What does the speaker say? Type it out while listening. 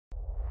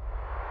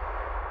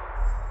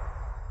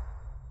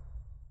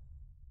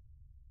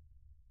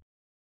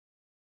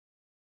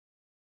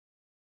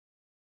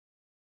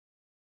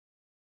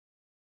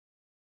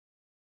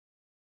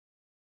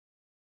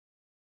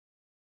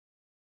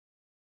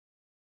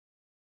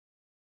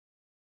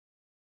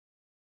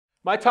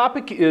My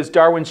topic is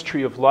Darwin's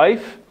Tree of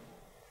Life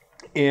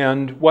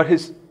and what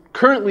is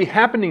currently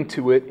happening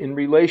to it in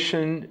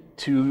relation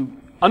to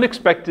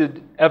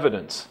unexpected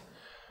evidence.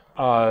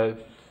 An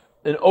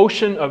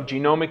ocean of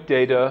genomic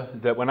data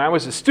that when I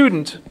was a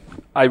student,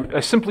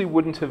 I simply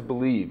wouldn't have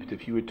believed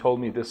if you had told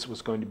me this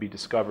was going to be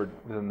discovered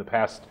within the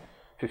past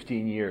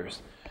 15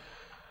 years.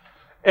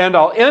 And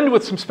I'll end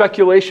with some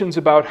speculations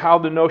about how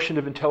the notion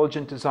of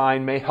intelligent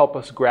design may help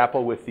us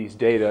grapple with these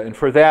data. And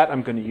for that,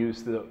 I'm going to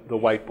use the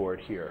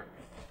whiteboard here.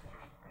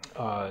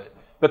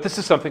 But this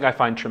is something I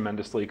find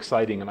tremendously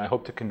exciting, and I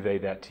hope to convey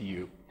that to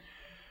you.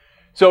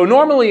 So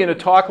normally in a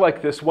talk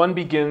like this, one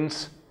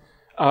begins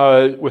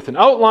with an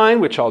outline,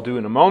 which I'll do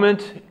in a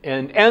moment,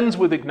 and ends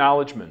with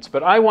acknowledgments.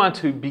 But I want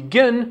to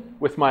begin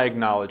with my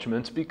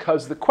acknowledgments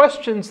because the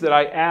questions that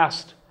I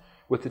asked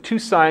with the two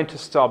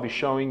scientists I'll be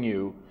showing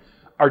you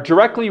are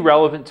directly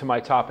relevant to my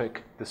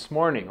topic this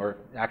morning, or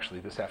actually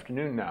this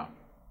afternoon now.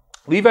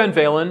 Lee Van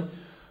Valen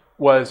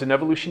was an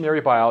evolutionary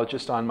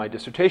biologist on my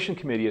dissertation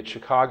committee at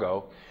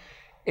Chicago.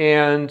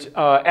 And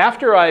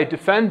after I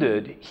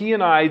defended, he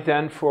and I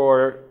then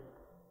for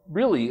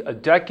really a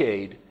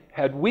decade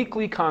had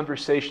weekly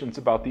conversations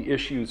about the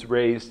issues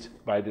raised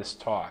by this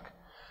talk.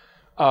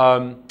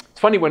 It's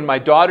funny, when my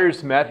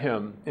daughters met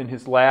him in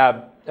his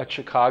lab at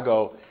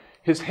Chicago,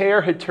 his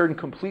hair had turned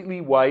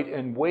completely white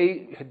and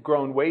had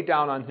grown way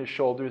down on his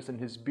shoulders, and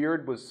his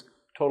beard was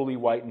totally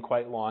white and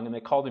quite long, and they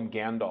called him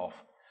Gandalf.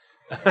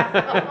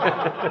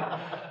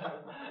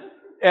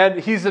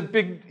 And he was a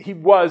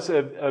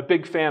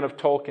big fan of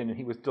Tolkien, and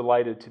he was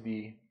delighted to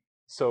be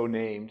so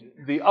named.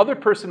 The other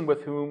person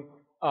with whom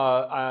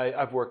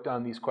I've worked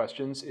on these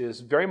questions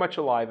is very much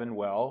alive and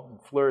well, and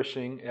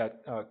flourishing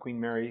at Queen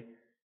Mary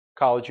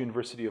College,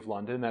 University of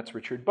London. That's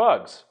Richard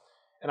Buggs.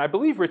 And I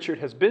believe Richard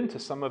has been to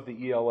some of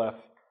the ELF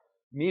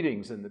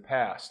meetings in the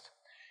past.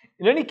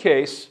 In any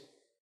case,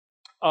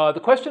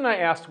 the question I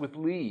asked with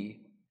Lee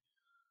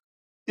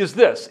is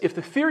this: if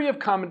the theory of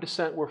common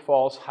descent were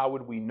false, how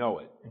would we know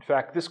it? In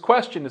fact, this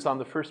question is on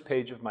the first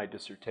page of my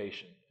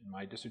dissertation, and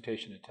my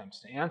dissertation attempts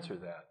to answer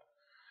that.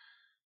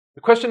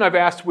 The question I've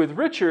asked with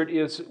Richard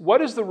is, what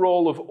is the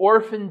role of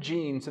orphan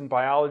genes in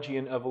biology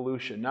and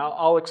evolution? Now,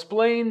 I'll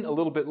explain a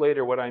little bit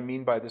later what I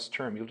mean by this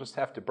term. You'll just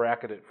have to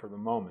bracket it for the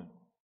moment.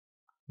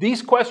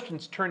 These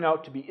questions turn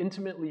out to be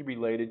intimately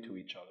related to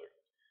each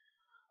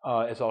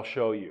other, as I'll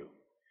show you.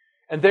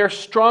 And they're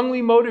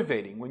strongly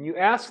motivating. When you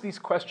ask these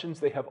questions,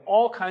 they have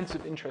all kinds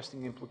of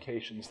interesting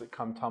implications that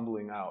come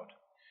tumbling out.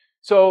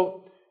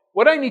 So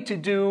what I need to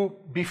do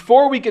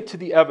before we get to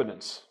the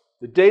evidence,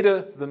 the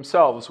data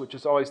themselves, which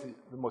is always the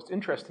most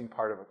interesting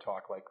part of a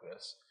talk like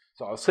this,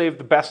 so I'll save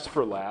the best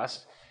for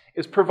last,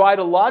 is provide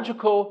a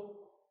logical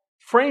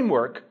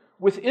framework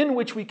within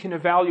which we can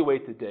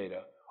evaluate the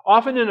data.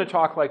 Often in a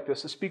talk like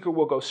this, a speaker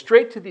will go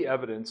straight to the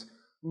evidence,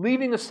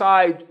 leaving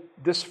aside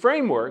this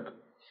framework.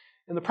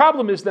 And the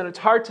problem is then it's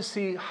hard to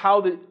see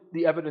how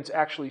the evidence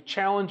actually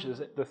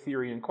challenges the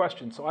theory in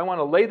question. So I want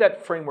to lay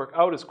that framework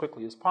out as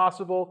quickly as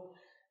possible,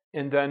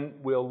 and then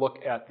we'll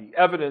look at the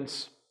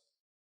evidence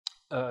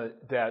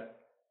that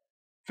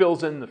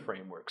fills in the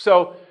framework.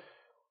 So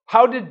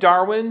how did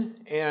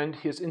Darwin and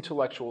his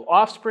intellectual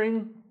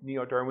offspring,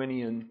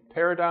 neo-Darwinian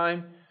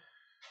paradigm,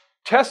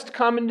 test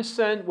common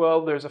descent?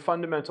 Well, there's a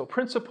fundamental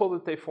principle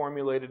that they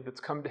formulated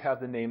that's come to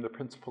have the name the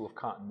principle of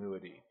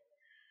continuity.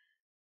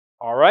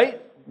 All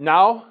right,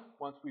 now,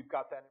 once we've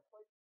got that in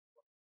place,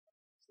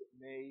 it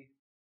may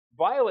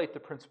violate the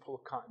principle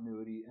of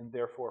continuity and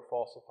therefore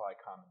falsify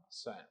common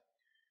descent.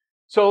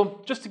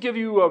 So just to give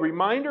you a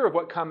reminder of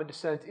what common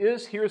descent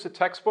is, here's a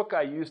textbook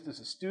I used as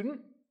a student.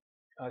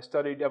 I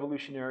studied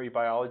evolutionary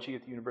biology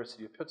at the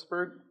University of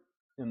Pittsburgh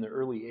in the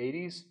early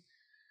 80s.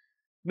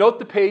 Note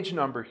the page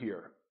number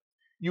here.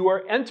 You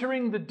are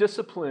entering the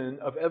discipline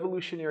of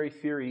evolutionary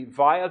theory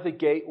via the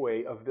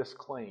gateway of this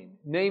claim,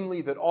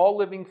 namely that all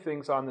living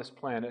things on this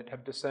planet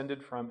have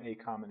descended from a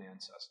common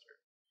ancestor.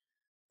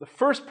 The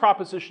first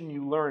proposition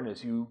you learn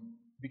as you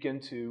begin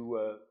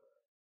to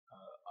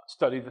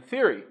study the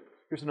theory.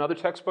 Here's another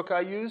textbook I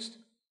used.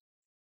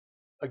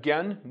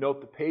 Again,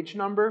 note the page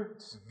number.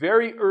 It's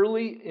very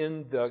early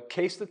in the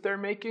case that they're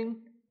making.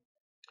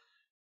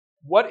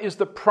 What is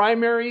the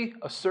primary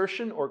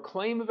assertion or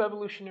claim of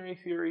evolutionary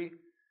theory?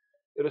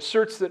 It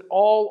asserts that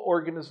all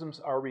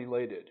organisms are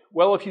related.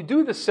 Well, if you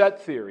do the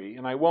set theory,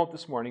 and I won't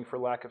this morning for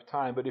lack of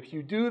time, but if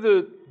you do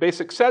the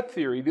basic set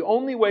theory, the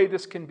only way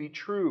this can be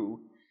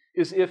true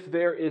is if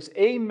there is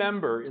a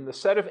member in the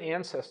set of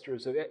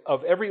ancestors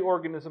of every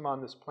organism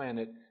on this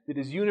planet that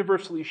is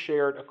universally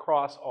shared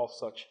across all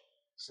such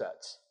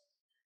sets.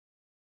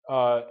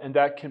 And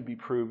that can be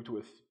proved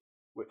with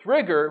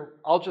rigor.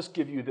 I'll just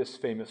give you this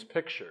famous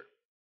picture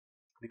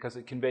because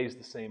it conveys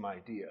the same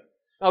idea.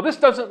 Now, this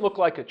doesn't look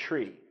like a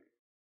tree,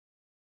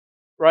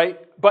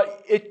 right?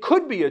 But it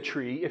could be a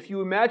tree if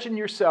you imagine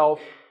yourself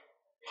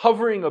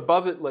hovering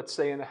above it, let's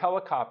say in a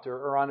helicopter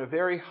or on a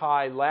very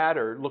high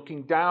ladder,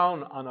 looking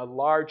down on a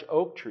large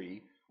oak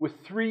tree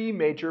with three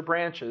major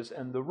branches,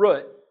 and the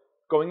root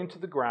going into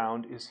the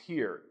ground is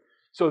here.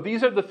 So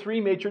these are the three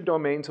major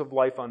domains of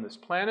life on this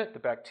planet: the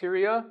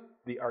bacteria,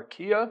 the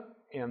archaea,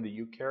 and the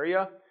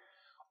eukarya.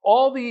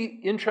 All the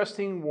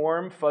interesting,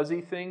 warm,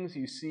 fuzzy things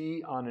you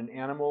see on an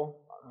animal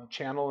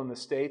channel in the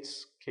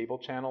States, cable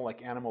channel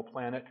like Animal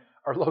Planet,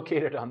 are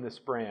located on this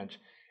branch.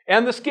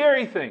 And the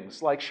scary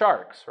things like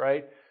sharks,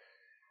 right?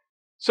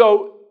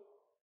 So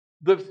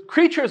the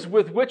creatures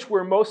with which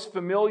we're most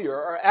familiar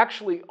are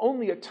actually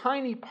only a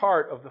tiny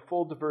part of the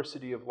full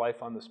diversity of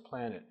life on this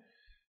planet.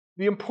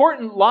 The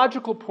important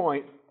logical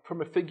point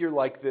from a figure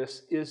like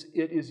this is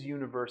it is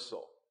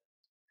universal.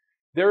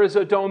 There is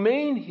a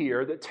domain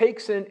here that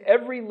takes in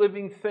every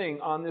living thing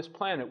on this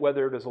planet,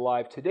 whether it is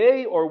alive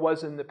today or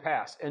was in the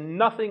past, and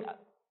nothing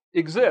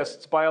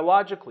exists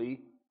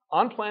biologically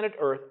on planet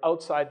Earth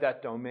outside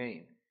that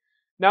domain.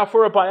 Now,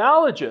 for a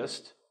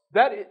biologist,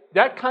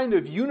 that kind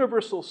of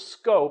universal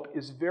scope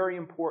is very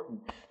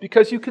important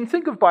because you can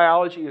think of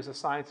biology as a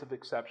science of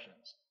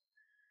exceptions.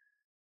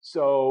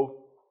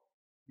 So,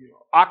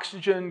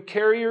 oxygen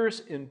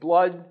carriers in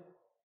blood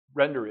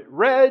render it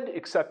red,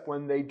 except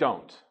when they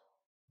don't.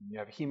 You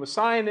have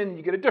hemocyanin,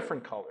 you get a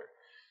different color.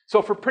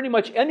 So for pretty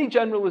much any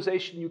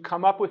generalization you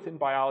come up with in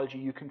biology,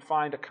 you can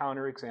find a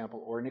counterexample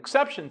or an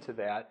exception to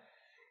that.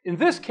 In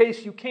this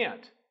case, you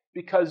can't,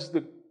 because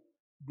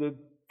the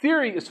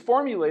theory is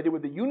formulated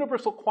with a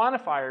universal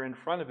quantifier in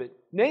front of it.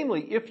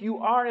 Namely, if you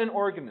are an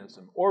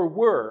organism, or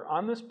were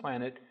on this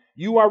planet,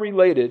 you are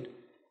related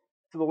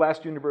to the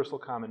last universal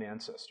common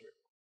ancestor,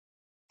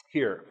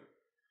 here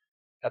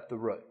at the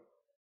root.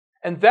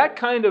 And that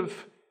kind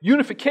of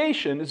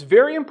unification is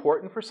very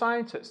important for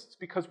scientists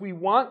because we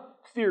want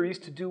theories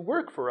to do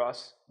work for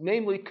us,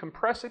 namely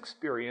compress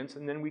experience,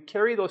 and then we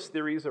carry those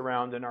theories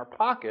around in our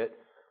pocket,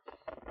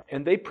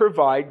 and they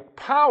provide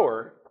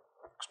power,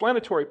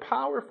 explanatory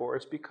power for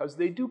us because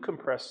they do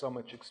compress so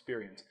much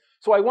experience.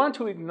 So I want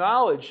to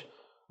acknowledge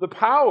the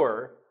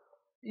power,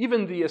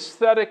 even the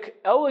aesthetic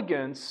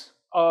elegance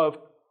of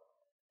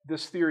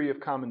this theory of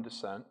common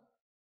descent,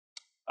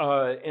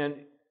 and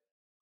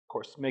of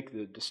course, make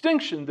the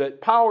distinction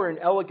that power and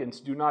elegance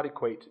do not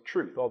equate to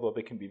truth, although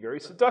they can be very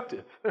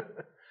seductive,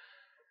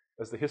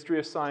 as the history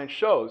of science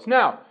shows.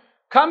 Now,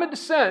 common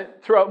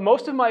descent, throughout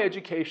most of my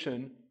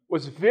education,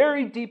 was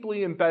very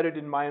deeply embedded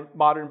in my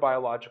modern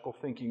biological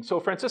thinking.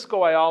 So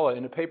Francisco Ayala,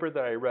 in a paper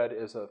that I read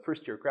as a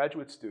first-year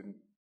graduate student,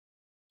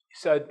 he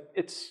said,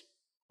 it's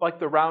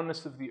like the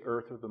roundness of the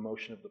Earth or the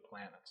motion of the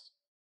planets.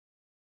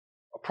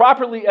 A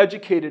properly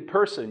educated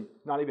person,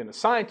 not even a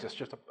scientist,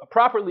 just a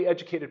properly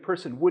educated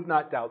person would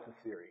not doubt the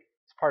theory.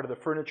 It's part of the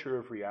furniture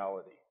of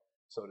reality,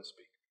 so to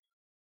speak.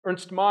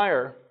 Ernst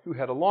Mayr, who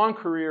had a long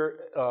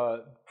career,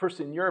 first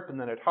in Europe and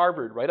then at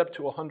Harvard, right up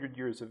to 100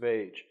 years of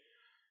age,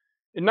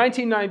 in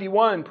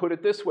 1991 put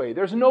it this way: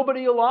 there's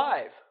nobody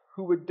alive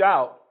who would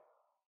doubt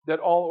that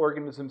all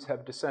organisms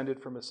have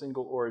descended from a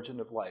single origin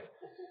of life.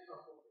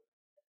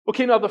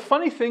 Okay, now the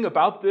funny thing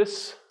about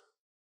this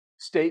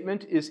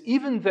statement is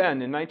even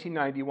then, in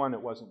 1991,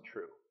 it wasn't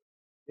true.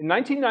 In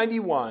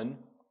 1991,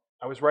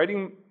 I was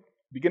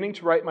beginning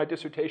to write my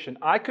dissertation.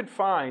 I could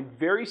find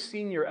very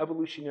senior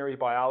evolutionary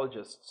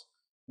biologists,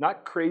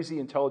 not crazy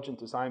intelligent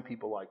design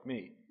people like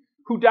me,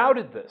 who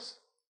doubted this.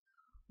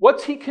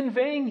 What's he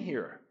conveying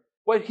here?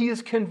 What he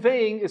is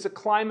conveying is a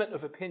climate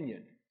of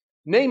opinion,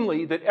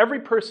 namely that every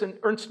person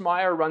Ernst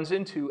Mayr runs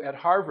into at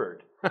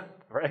Harvard,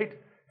 right,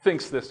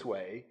 thinks this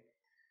way.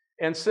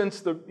 And since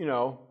the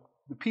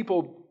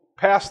people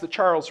past the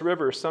Charles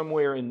River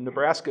somewhere in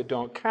Nebraska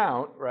don't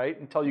count, right,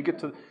 until you get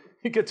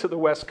to the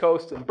West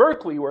Coast and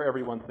Berkeley where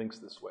everyone thinks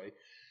this way.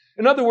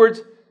 In other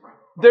words,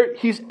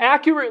 he's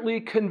accurately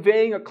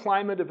conveying a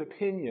climate of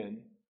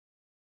opinion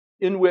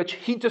in which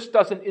he just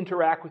doesn't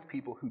interact with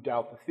people who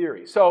doubt the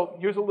theory. So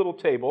here's a little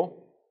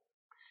table.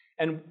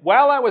 And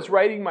while I was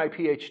writing my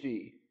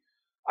PhD,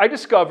 I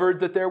discovered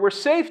that there were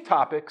safe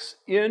topics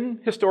in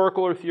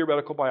historical or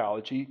theoretical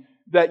biology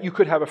that you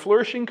could have a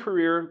flourishing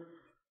career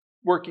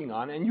working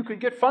on, and you could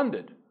get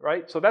funded,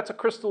 right? So that's a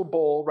crystal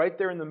bowl right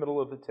there in the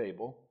middle of the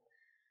table.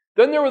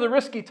 Then there were the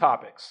risky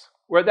topics,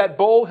 where that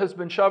bowl has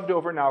been shoved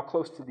over now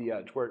close to the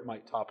edge, where it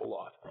might topple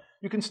off.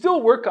 You can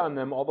still work on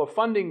them, although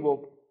funding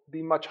will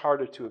be much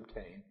harder to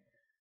obtain.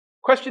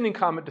 Questioning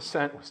common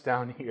descent was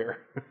down here.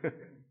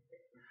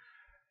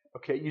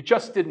 Okay, you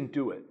just didn't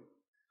do it.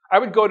 I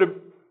would go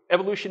to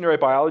evolutionary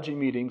biology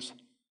meetings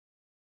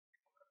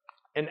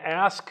and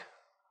ask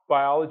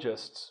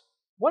biologists,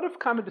 what if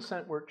common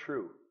descent weren't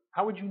true?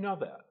 How would you know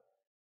that?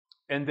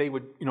 And they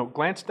would,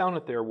 glance down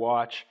at their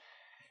watch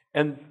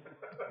and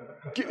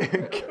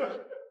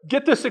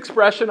get this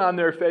expression on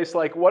their face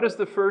like, what is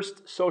the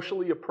first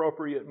socially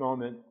appropriate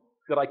moment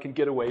that I can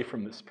get away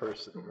from this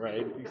person,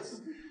 right?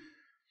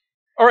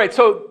 All right,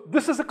 so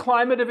this is a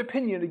climate of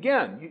opinion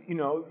again.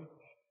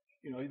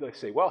 They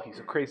say, well, he's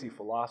a crazy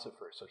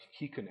philosopher, so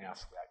he can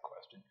ask that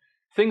question.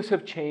 Things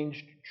have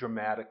changed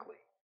dramatically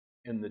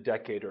in the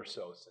decade or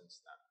so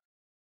since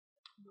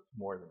then.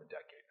 More than a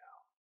decade now.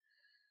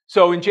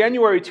 So in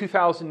January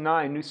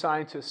 2009, New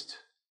Scientist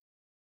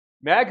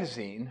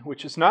magazine,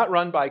 which is not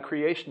run by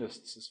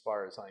creationists as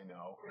far as I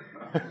know,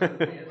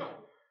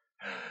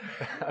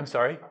 I'm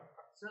sorry?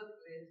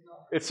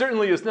 It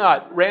certainly is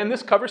not. Ran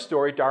this cover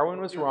story, Darwin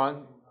was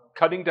wrong,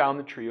 cutting down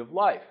the tree of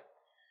life.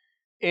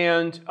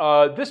 And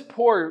this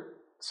poor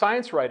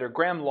science writer,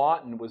 Graham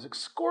Lawton, was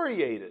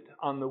excoriated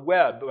on the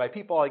web by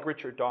people like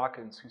Richard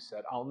Dawkins, who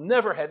said, I'll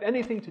never have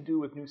anything to do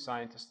with New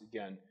Scientist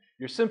again.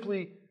 You're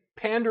simply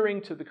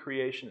pandering to the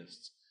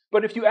creationists.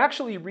 But if you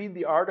actually read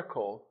the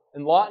article,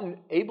 and Lawton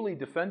ably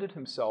defended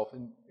himself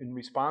in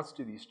response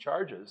to these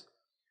charges,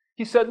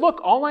 he said,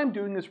 look, all I'm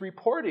doing is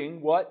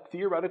reporting what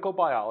theoretical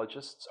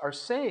biologists are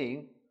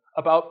saying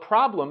about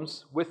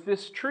problems with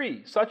this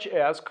tree, such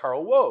as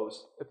Carl Woese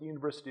at the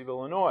University of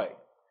Illinois,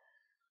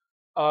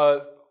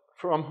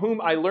 from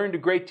whom I learned a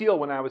great deal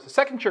when I was a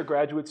second-year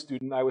graduate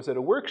student. I was at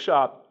a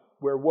workshop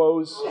where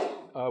Woese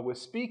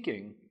was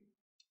speaking,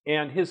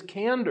 and his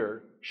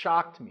candor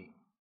shocked me.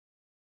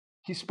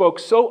 He spoke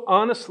so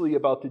honestly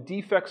about the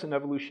defects in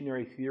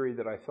evolutionary theory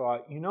that I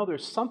thought, you know,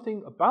 there's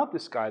something about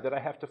this guy that I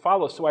have to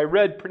follow. So I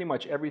read pretty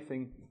much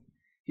everything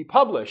he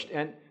published.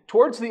 And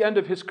towards the end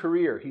of his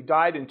career, he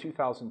died in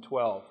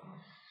 2012.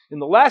 In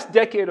the last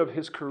decade of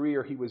his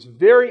career, he was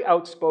very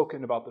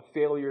outspoken about the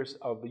failures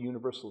of the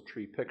universal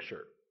tree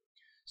picture.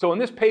 So in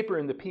this paper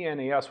in the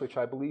PNAS, which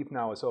I believe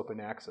now is open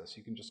access,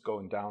 you can just go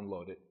and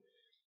download it,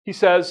 he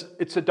says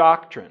it's a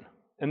doctrine.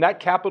 And that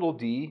capital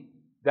D,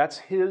 that's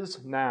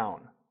his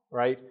noun.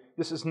 Right?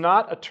 This is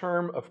not a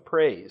term of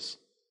praise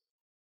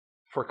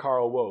for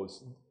Carl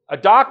Woese. A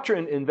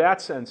doctrine in that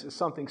sense is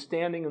something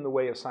standing in the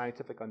way of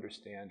scientific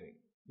understanding.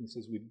 He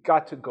says we've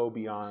got to go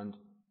beyond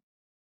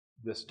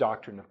this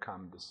doctrine of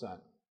common descent.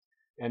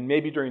 And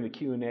maybe during the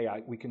Q&A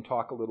we can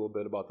talk a little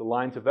bit about the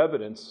lines of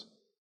evidence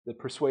that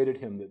persuaded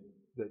him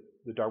that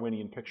the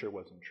Darwinian picture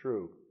wasn't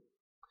true.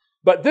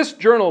 But this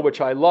journal,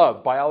 which I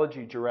love,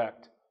 Biology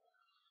Direct,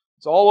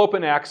 it's all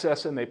open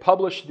access, and they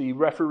publish the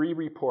referee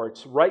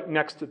reports right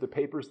next to the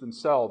papers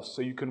themselves,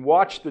 so you can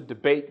watch the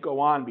debate go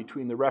on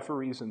between the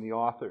referees and the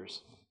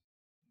authors.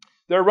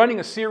 They're running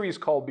a series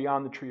called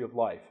Beyond the Tree of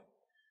Life,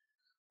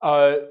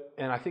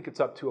 and I think it's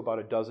up to about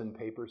a dozen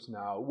papers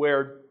now,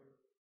 where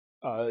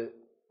a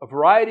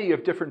variety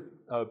of different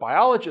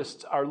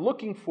biologists are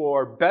looking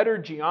for better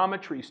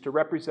geometries to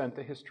represent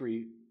the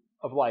history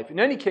of life. In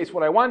any case,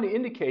 what I wanted to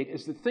indicate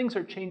is that things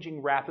are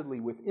changing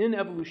rapidly within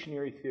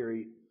evolutionary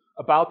theory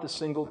about the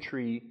single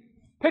tree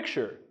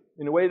picture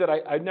in a way that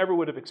I never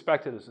would have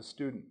expected as a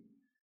student.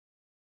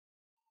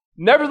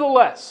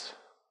 Nevertheless,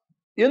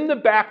 in the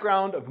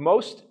background of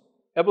most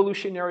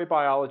evolutionary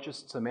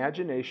biologists'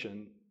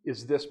 imagination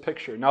is this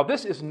picture. Now,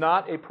 this is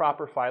not a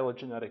proper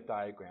phylogenetic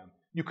diagram.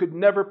 You could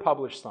never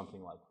publish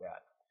something like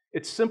that.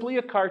 It's simply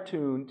a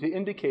cartoon to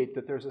indicate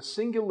that there's a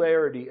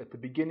singularity at the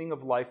beginning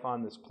of life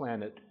on this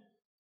planet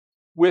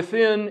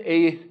within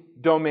a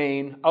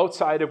domain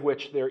outside of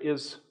which there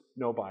is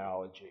no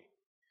biology.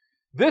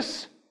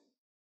 This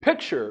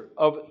picture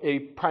of a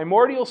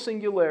primordial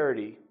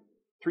singularity,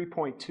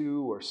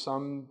 3.2 or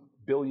some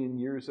billion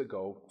years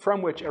ago,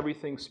 from which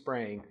everything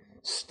sprang,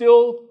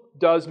 still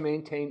does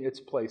maintain its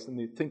place in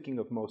the thinking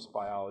of most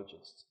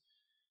biologists.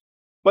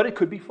 But it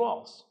could be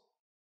false.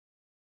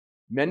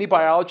 Many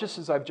biologists,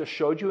 as I've just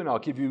showed you, and I'll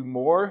give you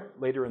more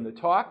later in the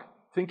talk,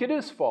 think it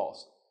is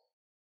false.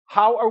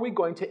 How are we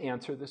going to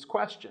answer this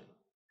question?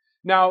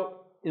 Now,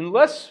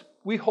 unless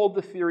we hold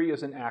the theory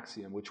as an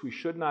axiom, which we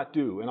should not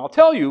do. And I'll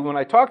tell you, when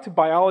I talk to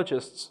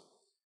biologists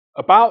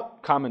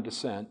about common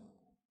descent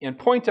and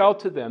point out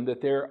to them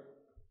that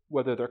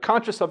whether they're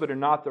conscious of it or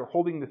not, they're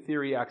holding the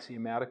theory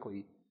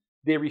axiomatically,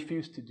 they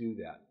refuse to do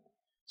that.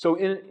 So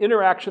in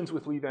interactions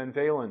with Lee Van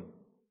Valen,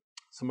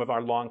 some of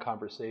our long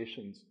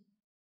conversations,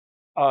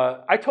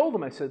 I told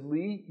him, I said,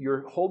 Lee,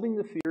 you're holding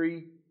the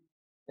theory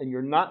and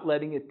you're not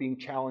letting it being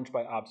challenged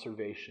by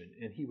observation.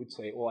 And he would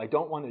say, well, I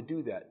don't want to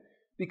do that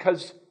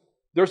because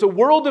there's a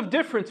world of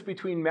difference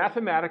between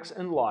mathematics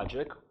and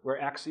logic, where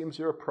axioms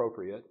are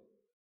appropriate,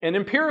 and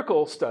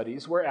empirical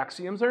studies where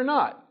axioms are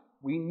not.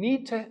 We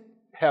need to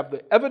have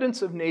the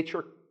evidence of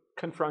nature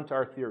confront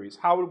our theories.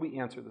 How would we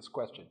answer this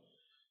question?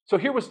 So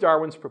here was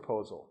Darwin's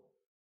proposal.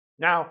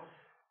 Now,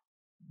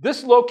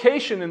 this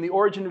location in The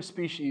Origin of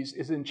Species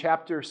is in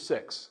chapter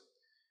 6.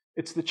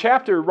 It's the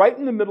chapter right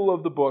in the middle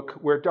of the book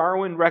where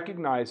Darwin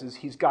recognizes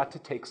he's got to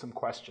take some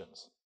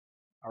questions.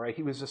 All right,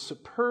 he was a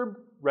superb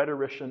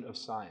rhetorician of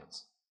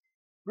science,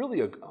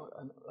 really a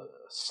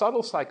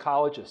subtle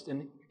psychologist,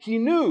 and he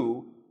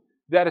knew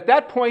that at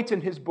that point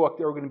in his book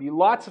there were going to be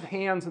lots of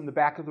hands in the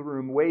back of the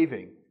room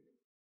waving.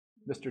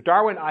 Mr.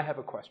 Darwin, I have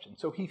a question.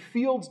 So he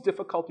fields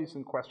difficulties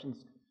and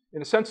questions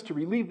in a sense to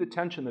relieve the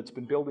tension that's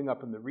been building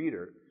up in the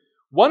reader.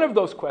 One of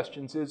those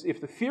questions is, if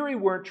the theory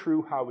weren't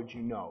true, how would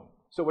you know?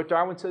 So what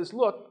Darwin says,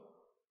 look,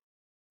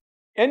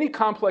 any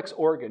complex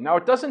organ, now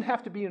it doesn't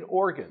have to be an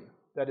organ,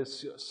 that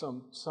is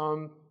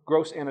some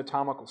gross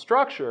anatomical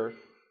structure,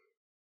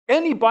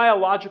 any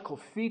biological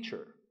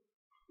feature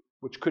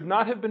which could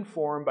not have been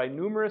formed by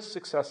numerous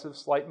successive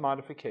slight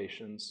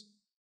modifications,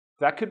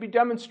 that could be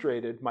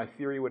demonstrated, my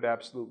theory would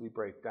absolutely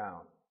break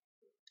down.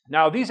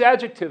 Now, these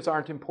adjectives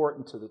aren't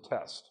important to the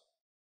test.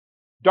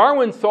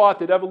 Darwin thought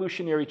that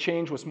evolutionary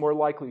change was more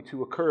likely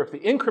to occur if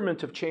the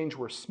increment of change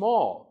were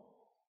small,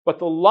 but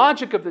the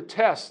logic of the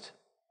test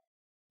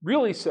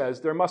really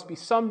says there must be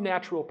some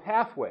natural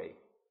pathway,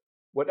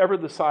 whatever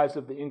the size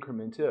of the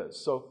increment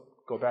is. So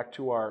go back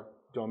to our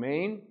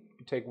domain.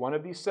 You take one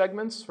of these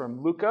segments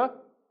from Luca.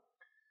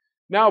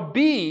 Now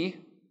B,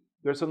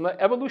 there's an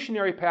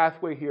evolutionary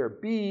pathway here.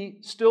 B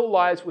still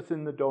lies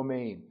within the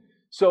domain.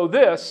 So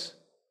this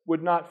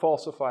would not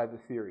falsify the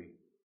theory.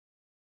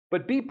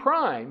 But B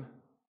prime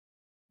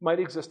might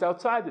exist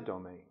outside the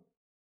domain.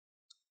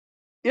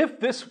 If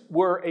this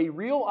were a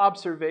real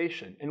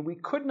observation and we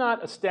could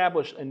not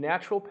establish a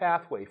natural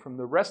pathway from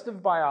the rest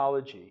of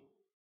biology,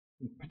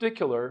 in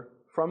particular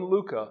from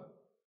Luca,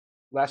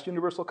 last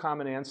universal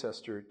common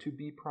ancestor, to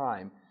B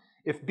prime,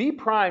 if B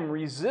prime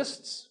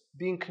resists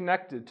being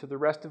connected to the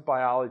rest of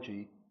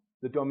biology,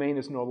 the domain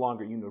is no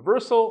longer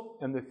universal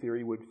and the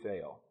theory would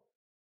fail.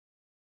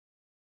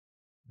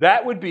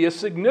 That would be a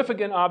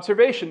significant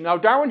observation. Now,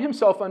 Darwin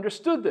himself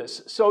understood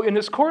this. So in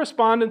his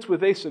correspondence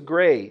with Asa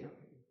Gray,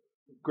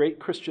 great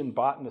Christian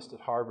botanist at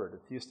Harvard,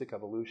 a theistic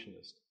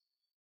evolutionist,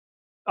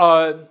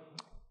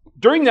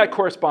 during that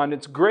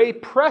correspondence, Gray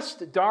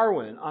pressed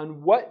Darwin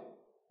on what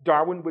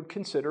Darwin would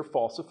consider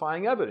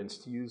falsifying evidence,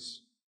 to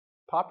use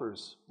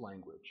Popper's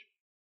language.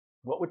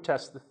 What would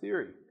test the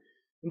theory?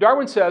 And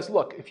Darwin says,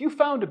 look, if you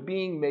found a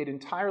being made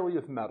entirely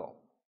of metal,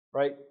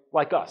 right,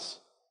 like us,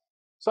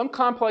 some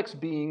complex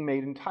being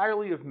made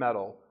entirely of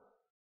metal,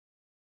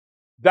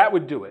 that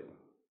would do it.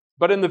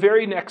 But in the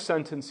very next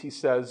sentence he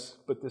says,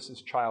 but this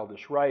is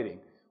childish writing.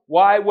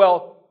 Why?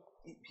 Well,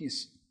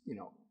 he's,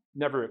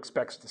 never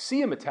expects to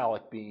see a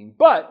metallic being,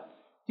 but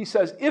he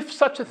says if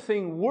such a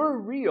thing were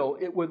real,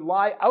 it would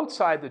lie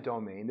outside the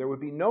domain. There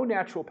would be no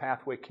natural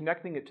pathway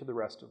connecting it to the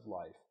rest of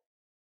life.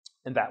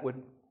 And that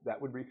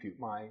would refute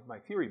my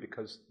theory,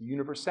 because the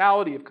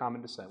universality of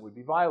common descent would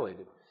be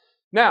violated.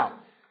 Now,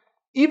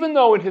 even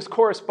though in his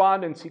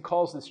correspondence he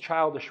calls this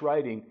childish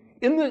writing,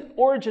 in the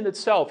origin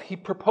itself he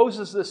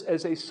proposes this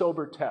as a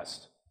sober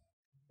test.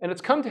 And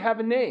it's come to have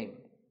a name,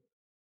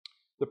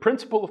 the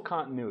principle of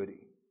continuity,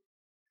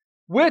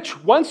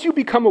 which, once you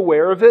become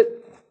aware of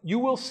it, you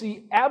will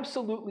see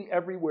absolutely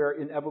everywhere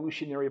in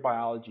evolutionary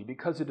biology,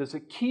 because it is a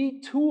key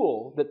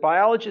tool that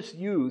biologists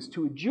use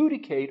to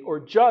adjudicate or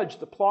judge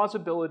the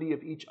plausibility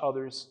of each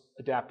other's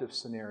adaptive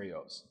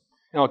scenarios.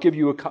 And I'll give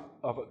you a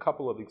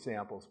couple of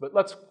examples, but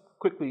let's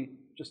quickly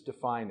just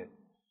define it.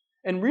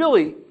 And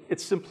really,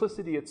 it's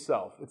simplicity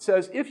itself. It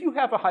says if you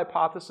have a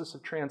hypothesis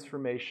of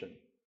transformation,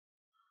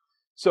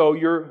 so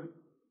your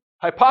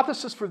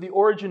hypothesis for the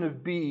origin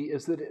of B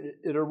is that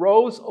it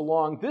arose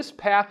along this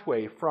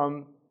pathway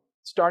from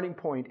starting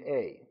point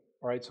A,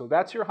 all right, so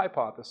that's your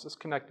hypothesis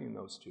connecting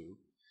those two,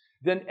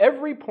 then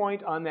every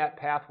point on that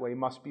pathway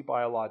must be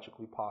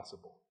biologically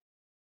possible.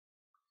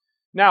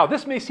 Now,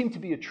 this may seem to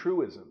be a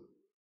truism.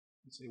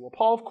 You say, well,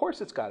 Paul, of course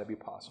it's got to be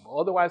possible.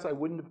 Otherwise, I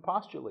wouldn't have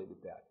postulated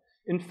that.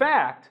 In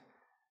fact,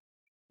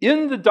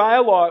 in the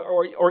dialogue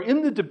or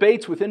in the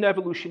debates within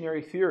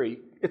evolutionary theory,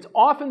 it's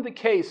often the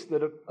case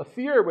that a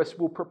theorist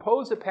will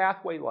propose a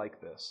pathway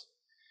like this,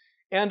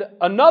 and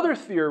another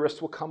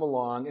theorist will come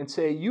along and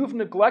say, you've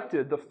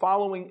neglected the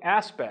following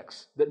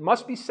aspects that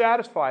must be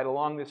satisfied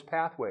along this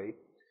pathway.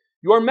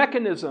 Your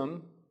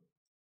mechanism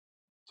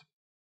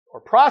or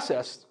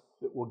process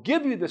that will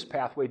give you this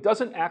pathway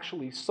doesn't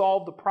actually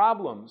solve the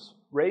problems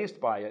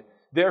raised by it.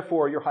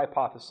 Therefore, your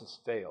hypothesis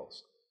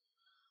fails.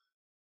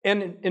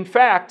 And in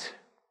fact,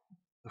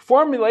 the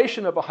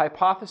formulation of a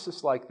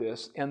hypothesis like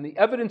this and the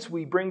evidence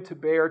we bring to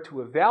bear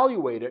to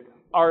evaluate it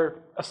are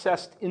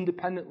assessed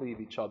independently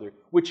of each other,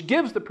 which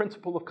gives the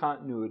principle of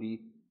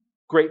continuity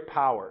great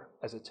power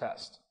as a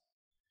test.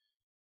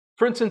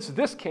 For instance,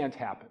 this can't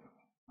happen.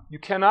 You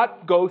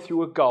cannot go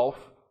through a gulf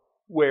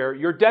where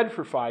you're dead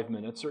for 5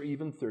 minutes or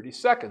even 30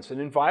 seconds. An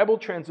inviolable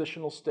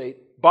transitional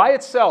state by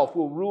itself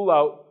will rule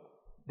out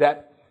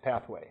that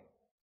pathway.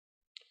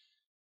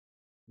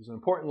 There's an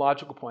important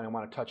logical point I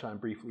want to touch on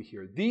briefly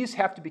here. These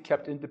have to be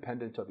kept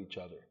independent of each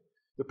other.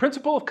 The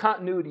principle of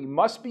continuity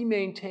must be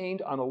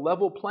maintained on a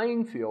level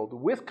playing field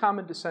with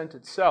common descent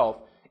itself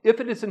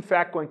if it is in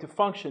fact going to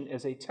function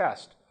as a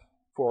test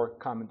for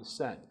common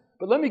descent.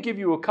 But let me give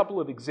you a couple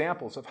of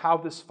examples of how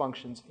this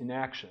functions in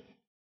action.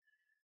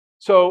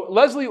 So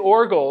Leslie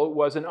Orgel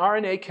was an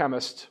RNA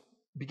chemist,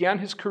 began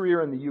his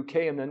career in the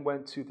UK and then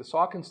went to the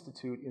Salk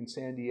Institute in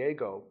San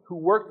Diego, who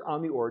worked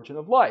on the origin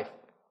of life.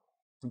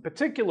 In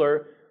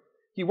particular,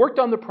 he worked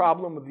on the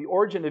problem of the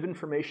origin of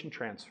information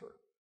transfer,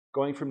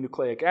 going from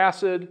nucleic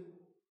acid,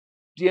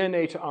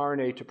 DNA to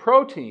RNA to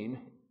protein,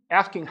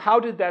 asking how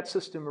did that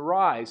system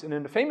arise? And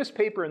in a famous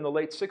paper in the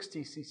late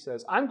 60s, he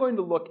says, I'm going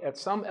to look at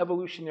some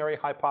evolutionary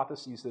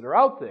hypotheses that are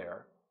out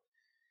there.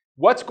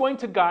 What's going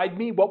to guide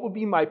me? What will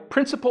be my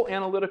principal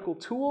analytical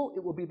tool?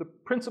 It will be the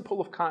principle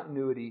of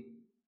continuity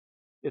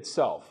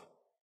itself.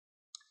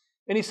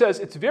 And he says,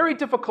 it's very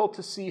difficult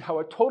to see how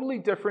a totally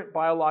different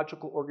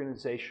biological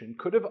organization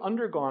could have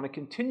undergone a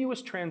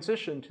continuous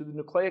transition to the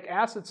nucleic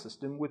acid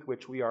system with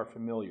which we are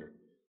familiar.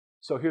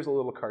 So here's a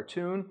little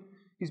cartoon.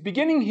 He's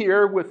beginning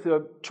here with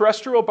the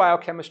terrestrial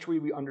biochemistry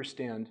we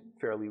understand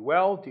fairly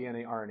well,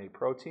 DNA, RNA,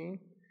 protein.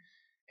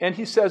 And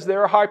he says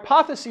there are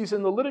hypotheses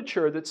in the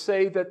literature that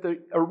say that the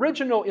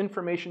original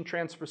information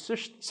transfer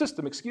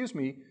system,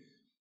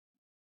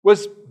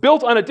 was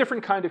built on a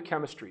different kind of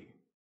chemistry,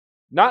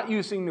 not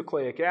using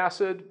nucleic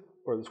acid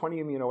or the 20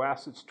 amino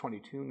acids,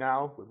 22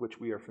 now, with which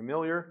we are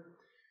familiar.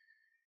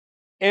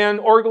 And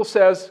Orgel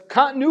says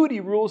continuity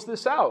rules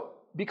this out,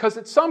 because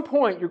at some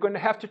point you're going to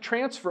have to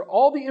transfer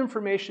all the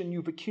information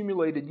you've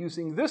accumulated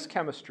using this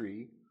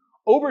chemistry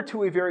over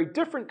to a very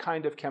different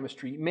kind of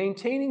chemistry,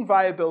 maintaining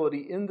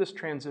viability in this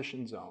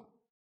transition zone.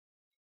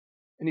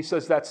 And he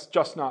says that's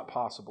just not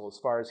possible as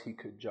far as he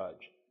could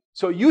judge.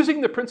 So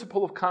using the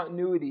principle of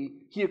continuity,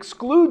 he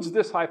excludes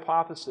this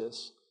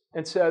hypothesis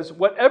and says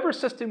whatever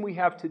system we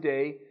have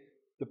today,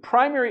 the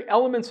primary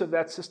elements of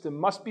that system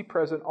must be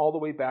present all the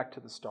way back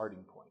to the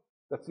starting point.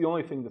 That's the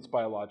only thing that's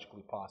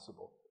biologically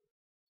possible.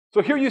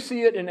 So here you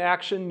see it in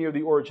action near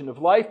the origin of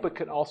life, but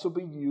can also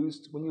be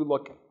used when you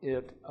look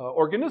at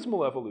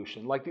organismal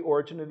evolution, like the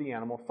origin of the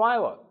animal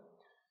phyla.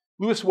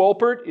 Lewis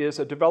Wolpert is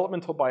a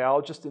developmental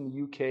biologist in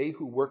the UK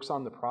who works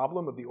on the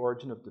problem of the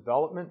origin of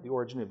development, the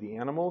origin of the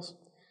animals.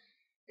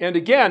 And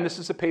again, this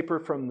is a paper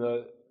from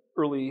the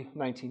early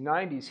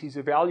 1990s. He's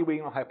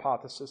evaluating a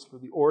hypothesis for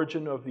the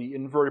origin of the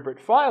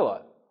invertebrate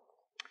phyla.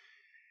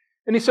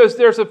 And he says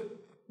there's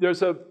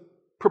a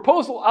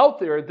proposal out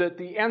there that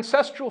the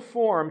ancestral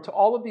form to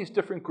all of these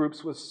different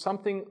groups was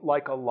something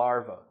like a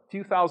larva, a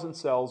few thousand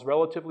cells,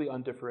 relatively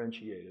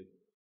undifferentiated.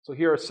 So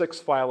here are 6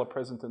 phyla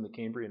present in the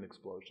Cambrian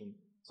explosion.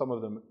 Some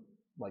of them,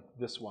 like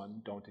this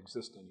one, don't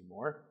exist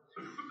anymore.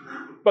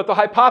 But the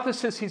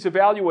hypothesis he's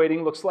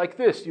evaluating looks like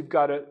this. You've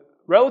got a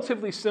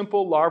relatively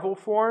simple larval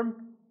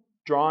form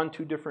drawn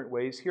 2 different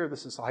ways here.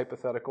 This is a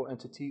hypothetical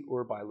entity,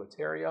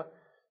 Urbilateria,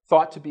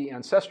 thought to be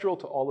ancestral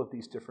to all of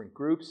these different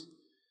groups.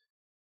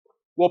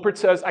 Wolpert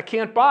says, I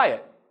can't buy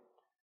it.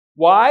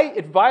 Why?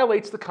 It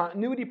violates the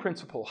continuity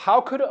principle. How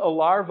could a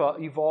larva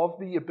evolve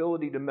the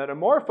ability to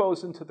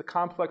metamorphose into the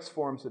complex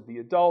forms of the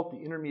adult?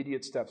 The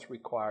intermediate steps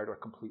required are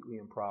completely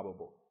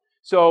improbable.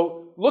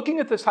 So looking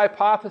at this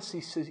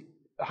hypothesis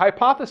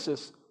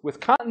with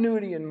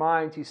continuity in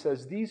mind, he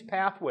says these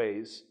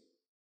pathways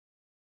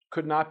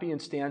could not be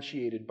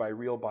instantiated by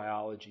real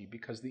biology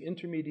because the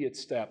intermediate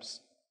steps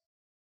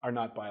are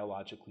not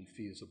biologically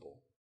feasible.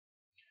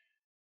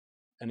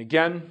 And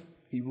again,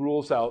 he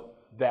rules out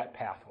that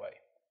pathway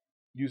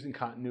using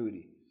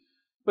continuity.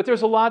 But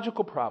there's a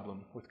logical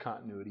problem with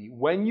continuity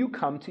when you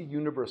come to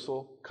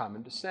universal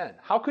common descent.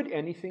 How could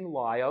anything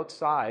lie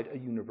outside a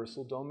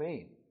universal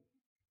domain?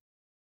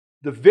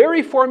 The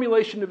very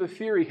formulation of a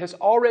theory has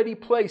already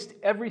placed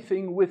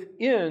everything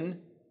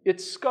within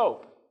its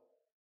scope.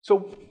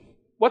 So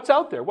what's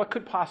out there? What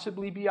could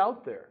possibly be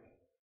out there?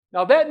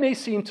 Now that may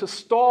seem to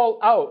stall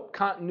out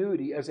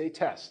continuity as a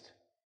test.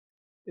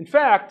 In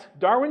fact,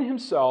 Darwin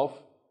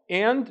himself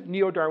and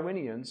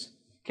neo-Darwinians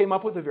came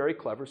up with a very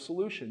clever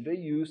solution. They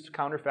used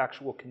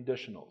counterfactual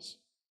conditionals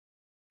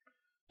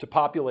to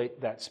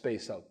populate that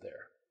space out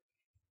there.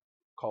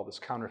 Call this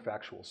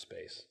counterfactual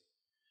space.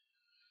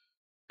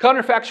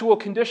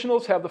 Counterfactual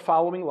conditionals have the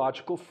following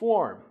logical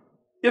form.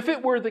 If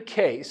it were the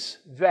case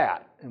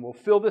that, and we'll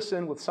fill this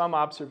in with some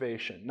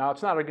observation. Now,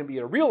 it's not going to be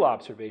a real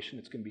observation.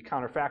 It's going to be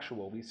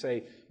counterfactual. We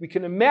say, we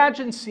can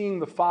imagine seeing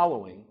the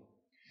following.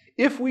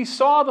 If we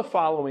saw the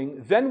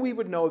following, then we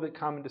would know that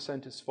common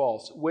descent is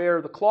false,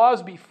 where the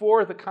clause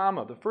before the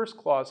comma, the first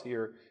clause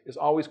here, is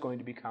always going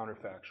to be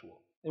counterfactual.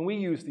 And we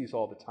use these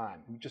all the time.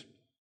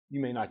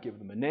 You may not give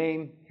them a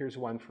name. Here's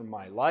one from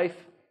my life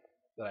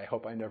that I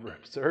hope I never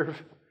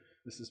observe.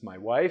 This is my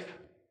wife.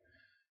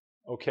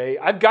 Okay,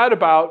 I've got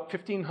about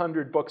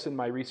 1,500 books in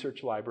my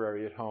research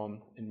library at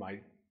home, in my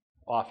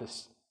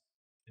office,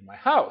 in my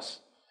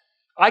house.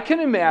 I can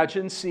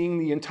imagine seeing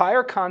the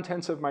entire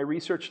contents of my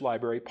research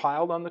library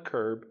piled on the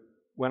curb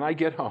when I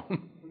get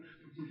home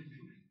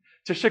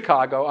to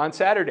Chicago on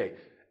Saturday.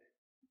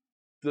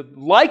 The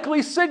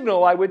likely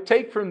signal I would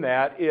take from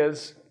that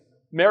is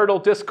marital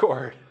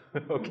discord,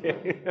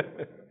 okay?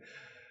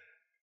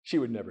 She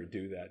would never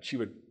do that. She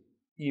would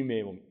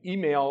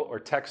email or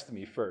text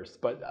me first,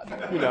 but,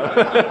 you know.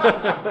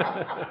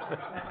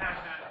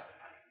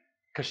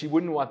 Because she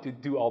wouldn't want to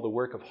do all the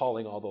work of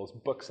hauling all those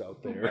books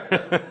out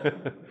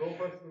there.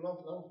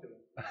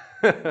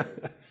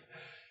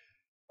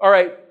 All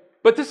right,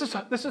 but this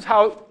is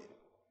how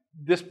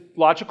this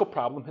logical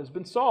problem has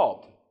been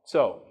solved.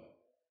 So,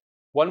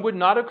 one would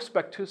not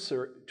expect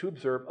to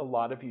observe a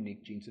lot of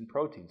unique genes and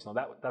proteins. Now,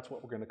 that's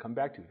what we're going to come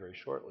back to very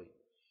shortly.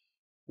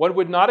 One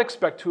would not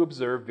expect to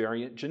observe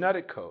variant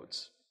genetic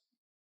codes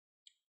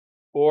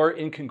or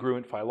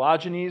incongruent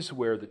phylogenies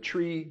where the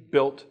tree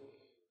built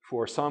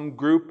for some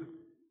group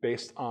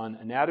based on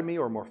anatomy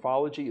or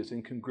morphology is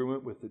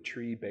incongruent with the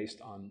tree based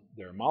on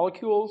their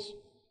molecules.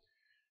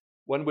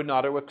 One would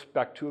not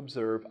expect to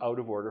observe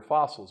out-of-order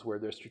fossils where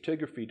their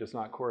stratigraphy does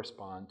not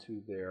correspond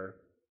to their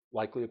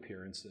likely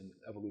appearance in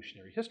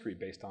evolutionary history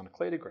based on a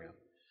cladogram.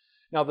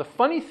 Now, the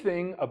funny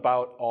thing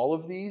about all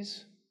of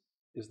these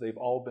is they've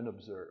all been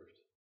observed.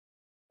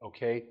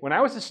 Okay? When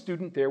I was a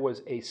student, there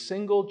was a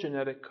single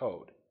genetic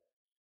code.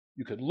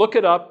 You could look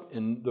it up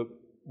in the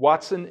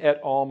Watson et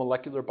al.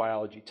 Molecular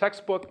Biology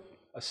textbook,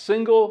 a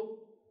single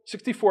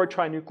 64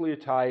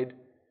 trinucleotide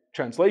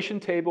translation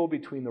table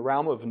between the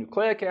realm of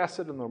nucleic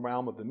acid and the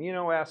realm of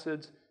amino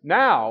acids.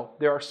 Now,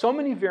 there are so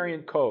many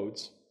variant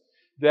codes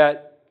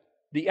that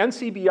the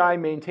NCBI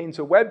maintains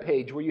a web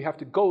page where you have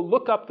to go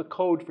look up the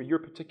code for your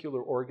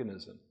particular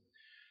organism.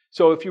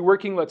 So if you're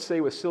working, let's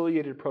say, with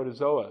ciliated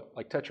protozoa,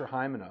 like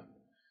Tetrahymena,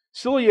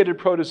 ciliated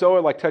protozoa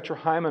like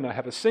Tetrahymena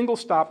have a single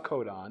stop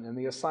codon, and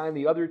they assign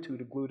the other two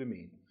to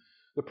glutamine.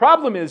 The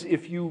problem is,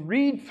 if you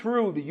read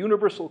through the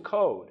universal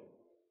code,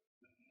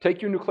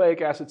 take your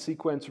nucleic acid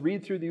sequence,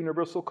 read through the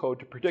universal code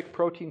to predict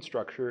protein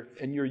structure,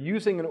 and you're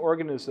using an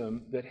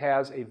organism that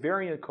has a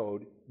variant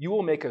code, you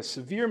will make a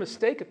severe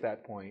mistake at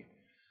that point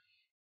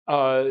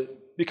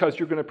because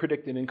you're going to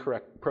predict an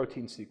incorrect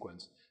protein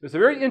sequence. There's a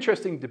very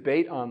interesting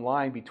debate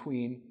online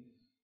between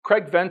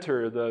Craig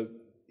Venter, the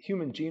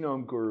human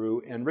genome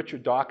guru, and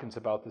Richard Dawkins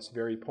about this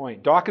very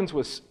point. Dawkins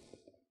was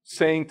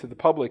saying to the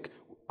public,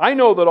 I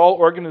know that all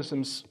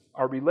organisms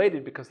are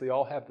related because they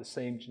all have the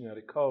same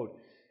genetic code.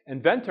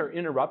 And Venter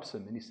interrupts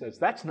him and he says,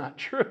 that's not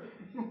true.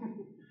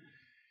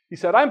 He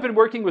said, I've been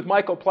working with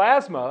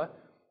mycoplasma,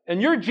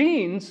 and your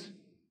genes,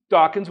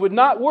 Dawkins, would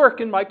not work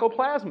in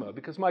mycoplasma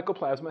because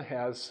mycoplasma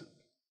has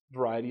a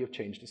variety of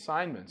changed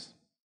assignments.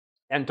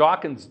 And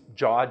Dawkins'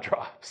 jaw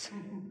drops.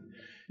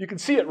 You can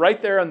see it right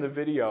there on the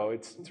video.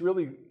 It's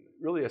really,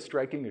 really a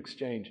striking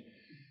exchange.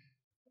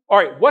 All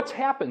right, what's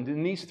happened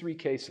in these three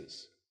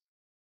cases?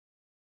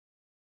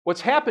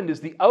 What's happened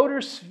is the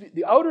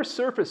outer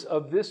surface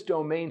of this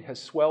domain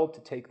has swelled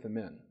to take them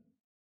in.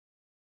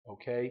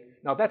 Okay?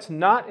 Now, that's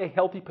not a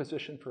healthy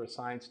position for a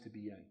science to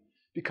be in,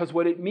 because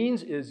what it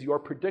means is your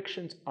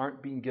predictions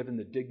aren't being given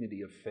the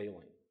dignity of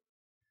failing.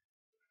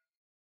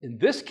 In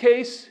this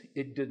case,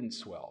 it didn't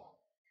swell.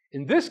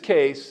 In this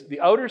case,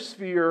 the outer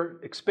sphere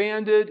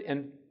expanded,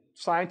 and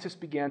scientists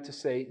began to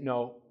say,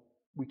 no,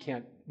 we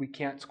can't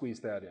squeeze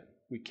that in.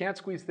 We can't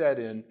squeeze that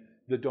in.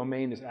 The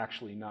domain is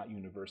actually not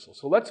universal.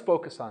 So let's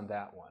focus on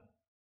that one.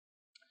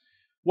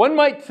 One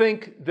might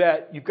think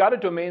that you've got a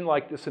domain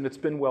like this and it's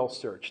been well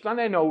searched.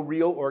 And I know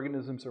real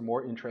organisms are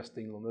more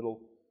interesting than little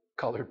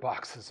colored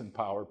boxes in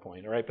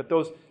PowerPoint, all right? But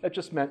that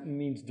just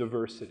means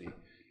diversity.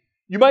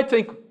 You might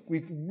think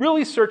we've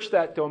really searched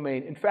that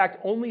domain. In fact,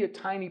 only a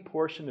tiny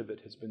portion of it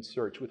has been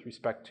searched with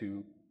respect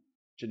to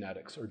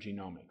genetics or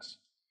genomics.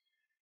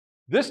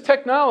 This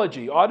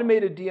technology,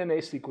 automated DNA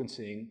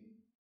sequencing,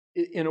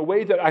 in a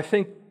way that I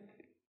think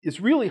is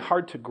really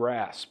hard to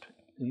grasp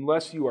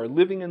unless you are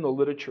living in the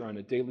literature on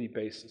a daily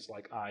basis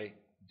like I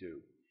do.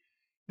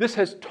 This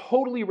has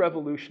totally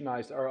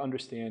revolutionized our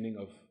understanding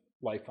of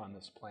life on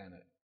this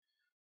planet.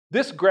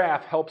 This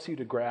graph helps you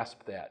to grasp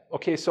that.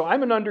 Okay, so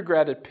I'm an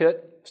undergrad at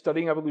Pitt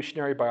studying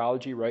evolutionary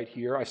biology right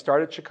here. I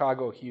started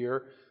Chicago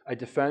here. I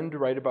defend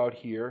right about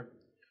here.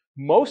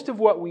 Most of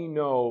what we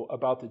know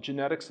about the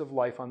genetics of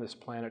life on this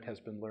planet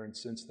has been learned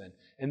since then.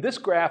 And this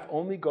graph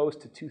only goes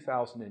to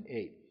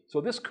 2008. So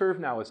this curve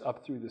now is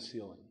up through the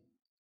ceiling,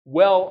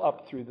 well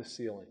up through the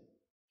ceiling.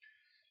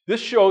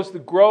 This shows the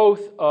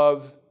growth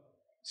of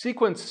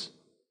sequence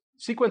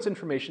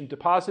information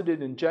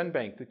deposited in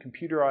GenBank, the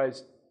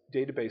computerized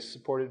database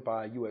supported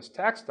by US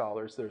tax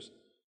dollars. There's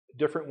a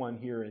different one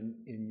here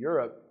in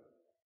Europe.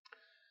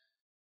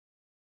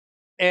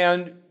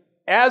 And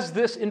as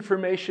this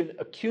information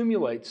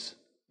accumulates,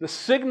 the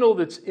signal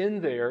that's in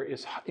there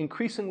is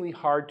increasingly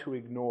hard to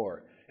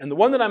ignore. And the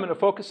one that I'm going to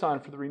focus on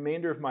for the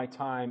remainder of my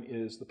time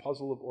is the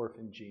puzzle of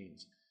orphan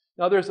genes.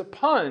 Now, there's a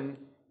pun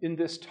in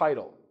this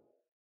title.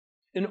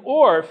 An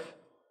ORF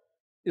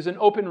is an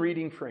open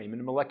reading frame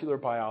in molecular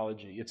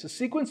biology. It's a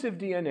sequence of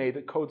DNA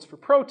that codes for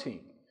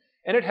protein,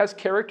 and it has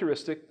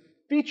characteristic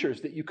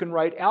features that you can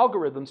write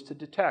algorithms to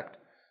detect,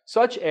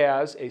 such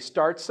as a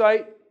start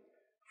site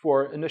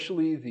for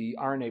initially the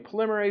RNA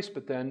polymerase,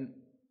 but then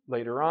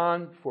later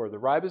on for the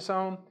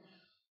ribosome,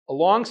 a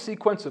long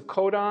sequence of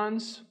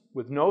codons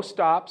with no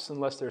stops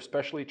unless they're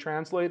specially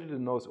translated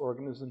in those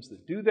organisms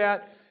that do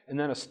that, and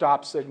then a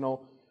stop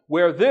signal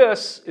where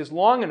this is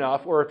long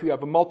enough, or if you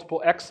have a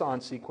multiple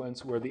exon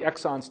sequence where the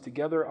exons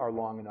together are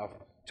long enough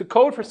to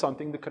code for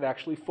something that could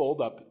actually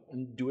fold up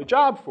and do a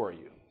job for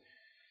you.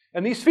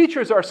 And these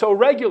features are so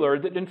regular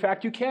that, in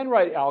fact, you can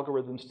write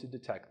algorithms to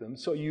detect them.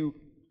 So you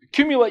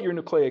accumulate your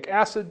nucleic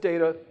acid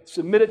data,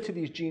 submit it to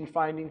these gene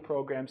finding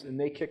programs, and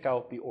they kick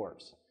out the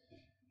ORFs.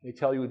 They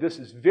tell you this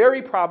is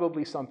very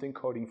probably something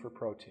coding for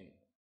protein.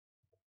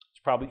 It's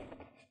probably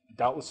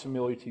doubtless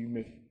familiar to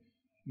you,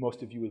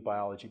 most of you with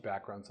biology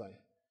backgrounds. I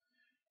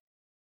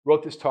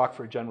wrote this talk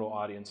for a general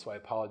audience, so I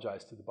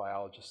apologize to the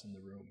biologists in the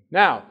room.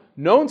 Now,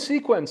 known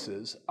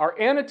sequences are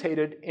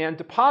annotated and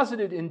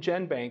deposited in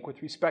GenBank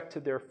with respect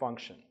to their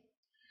function.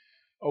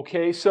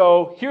 Okay,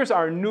 so here's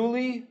our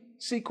newly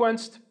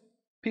sequenced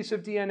piece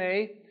of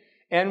DNA,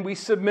 and we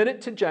submit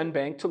it to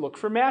GenBank to look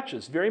for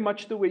matches, very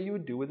much the way you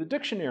would do with a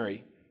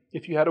dictionary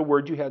if you had a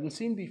word you hadn't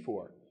seen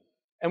before.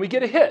 And we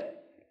get a hit.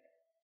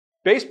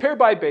 Base pair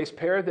by base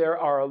pair, there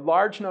are a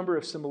large number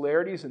of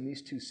similarities in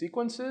these two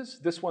sequences.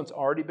 This one's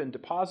already been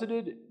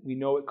deposited. We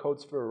know it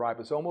codes for a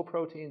ribosomal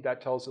protein.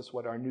 That tells us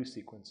what our new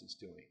sequence is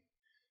doing.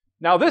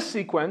 Now this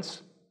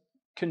sequence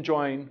can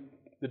join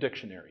the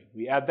dictionary.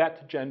 We add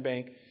that to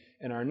GenBank,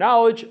 and our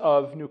knowledge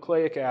of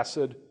nucleic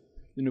acid,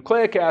 the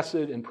nucleic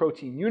acid and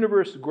protein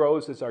universe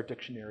grows as our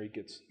dictionary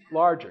gets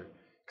larger.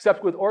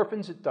 Except with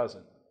orphans, it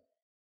doesn't.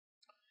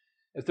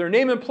 As their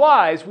name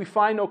implies, we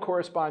find no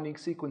corresponding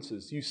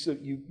sequences.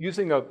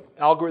 Using an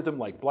algorithm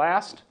like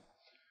BLAST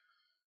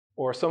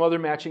or some other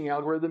matching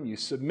algorithm, you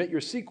submit your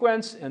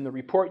sequence, and the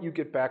report you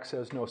get back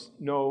says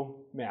no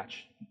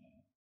match,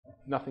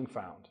 nothing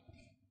found.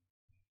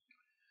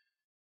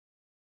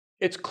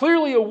 It's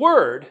clearly a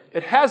word.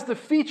 It has the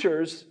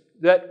features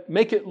that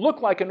make it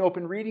look like an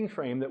open reading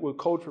frame that would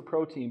code for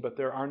protein, but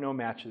there are no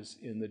matches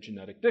in the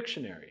genetic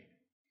dictionary.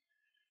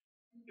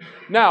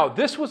 Now,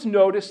 this was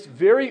noticed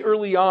very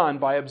early on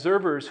by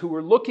observers who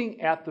were looking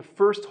at the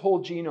first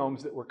whole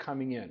genomes that were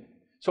coming in.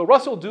 So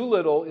Russell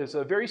Doolittle is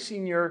a very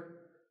senior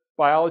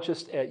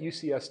biologist at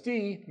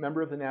UCSD,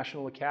 member of the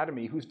National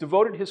Academy, who's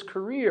devoted his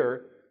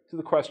career to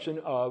the question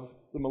of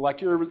the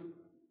molecular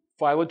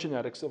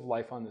phylogenetics of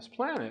life on this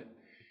planet.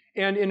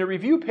 And in a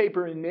review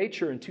paper in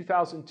Nature in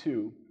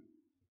 2002,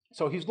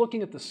 so he's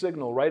looking at the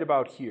signal right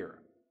about here.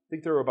 I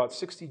think there were about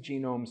 60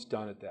 genomes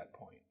done at that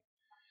point.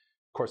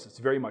 Of course, it's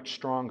very much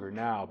stronger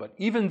now, but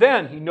even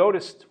then, he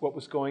noticed what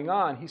was going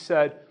on. He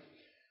said,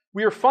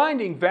 "We are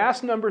finding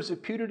vast numbers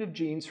of putative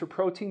genes for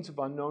proteins of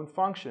unknown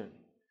function.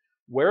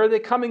 Where are they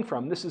coming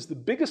from? This is the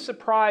biggest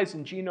surprise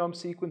in genome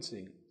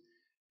sequencing.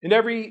 In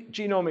every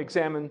genome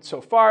examined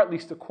so far, at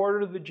least a quarter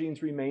of the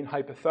genes remain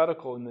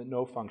hypothetical in that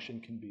no function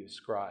can be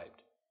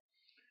ascribed."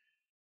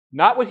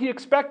 Not what he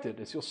expected,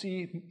 as you'll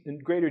see in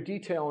greater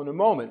detail in a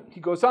moment. He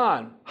goes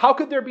on, "How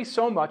could there be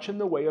so much in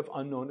the way of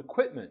unknown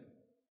equipment?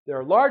 There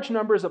are large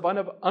numbers of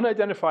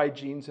unidentified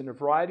genes in a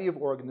variety of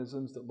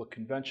organisms that look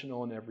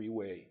conventional in every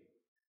way.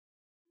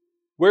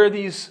 Where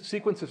these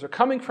sequences are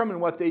coming from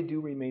and what they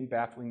do remain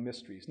baffling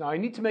mysteries." Now, I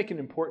need to make an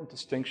important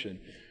distinction,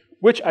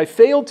 which I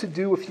failed to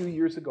do a few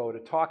years ago at a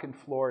talk in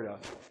Florida.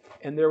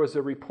 And there was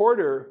a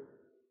reporter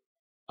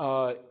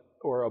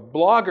or a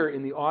blogger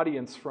in the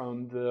audience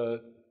from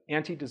the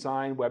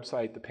anti-design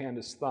website, The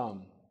Panda's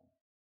Thumb.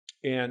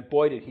 And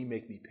boy, did he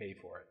make me pay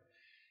for it.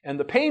 And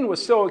the pain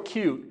was so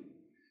acute.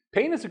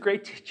 Pain is a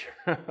great teacher,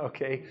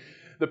 okay?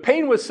 The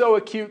pain was so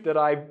acute that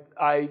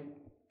I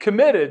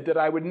committed that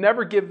I would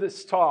never give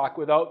this talk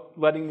without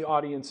letting the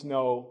audience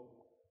know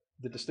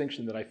the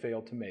distinction that I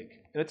failed to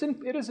make. And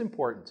it is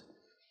important.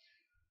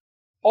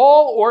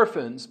 All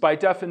orphans, by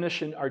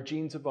definition, are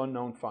genes of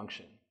unknown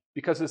function.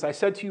 Because as I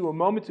said to you a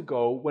moment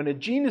ago, when a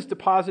gene is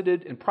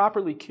deposited and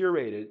properly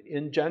curated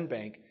in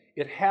GenBank,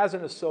 it has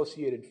an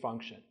associated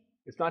function.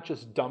 It's not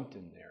just dumped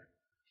in there,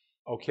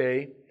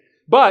 okay?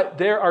 But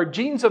there are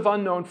genes of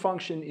unknown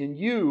function in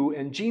you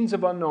and genes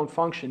of unknown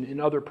function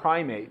in other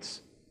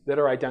primates that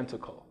are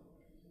identical.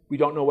 We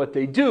don't know what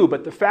they do,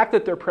 but the fact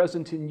that they're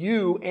present in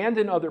you and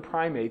in other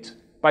primates,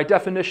 by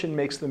definition,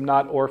 makes them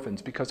not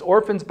orphans, because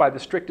orphans, by the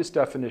strictest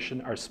definition,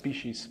 are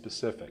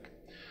species-specific.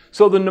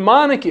 So the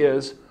mnemonic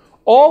is,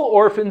 all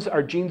orphans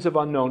are genes of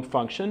unknown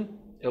function,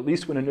 at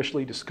least when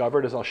initially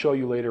discovered. As I'll show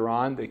you later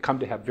on, they come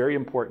to have very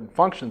important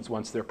functions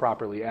once they're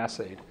properly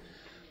assayed.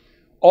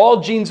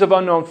 All genes of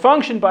unknown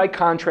function, by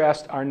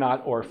contrast, are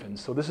not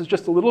orphans. So this is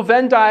just a little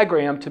Venn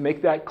diagram to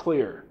make that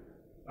clear.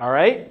 All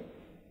right?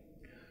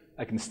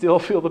 I can still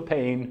feel the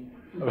pain.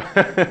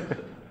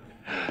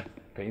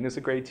 Pain is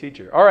a great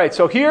teacher. All right,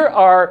 so here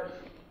are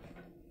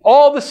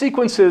all the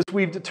sequences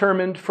we've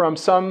determined from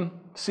some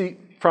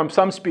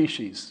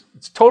species.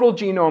 Its total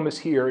genome is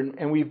here,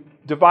 and we've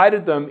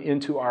divided them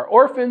into our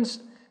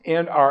orphans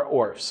and our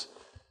orphs.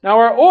 Now,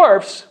 our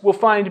orphs will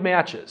find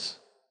matches.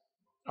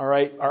 All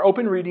right, our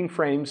open reading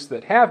frames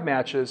that have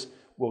matches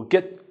will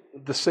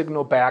get the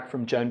signal back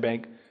from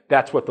GenBank.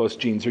 That's what those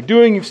genes are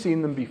doing. You've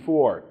seen them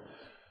before.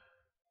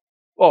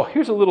 Oh,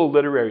 here's a little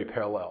literary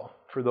parallel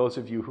for those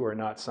of you who are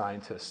not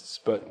scientists,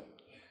 but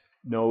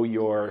know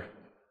your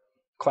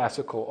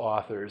classical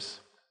authors.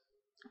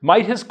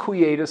 Might his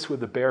quietus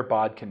with a bare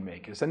bodkin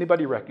make? Does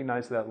anybody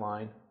recognize that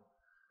line?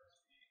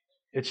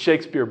 It's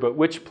Shakespeare, but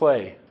which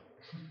play?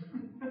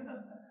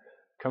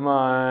 Come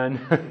on.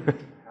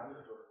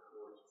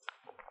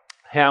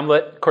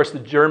 Hamlet. Of course, the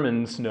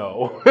Germans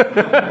know.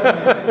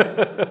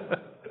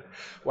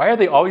 Why are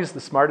they always the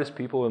smartest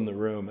people in the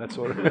room? That's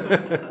what.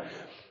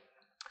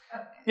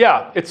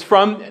 Yeah, it's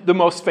from the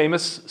most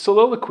famous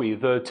soliloquy,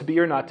 the to be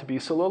or not to be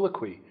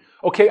soliloquy.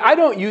 Okay, I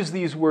don't use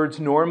these words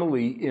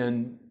normally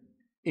in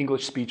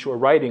English speech or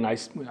writing. I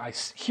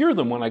hear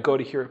them when I go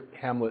to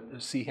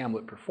see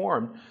Hamlet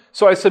performed.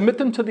 So I submit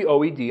them to the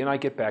OED and I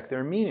get back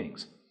their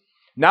meanings.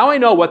 Now I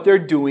know what they're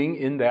doing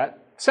in that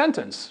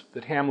sentence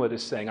that Hamlet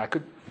is saying. I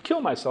could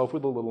kill myself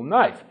with a little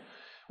knife.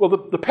 Well,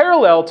 the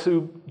parallel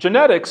to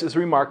genetics is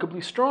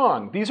remarkably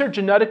strong. These are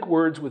genetic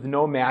words with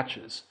no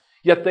matches,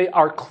 yet they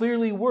are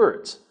clearly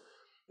words.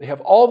 They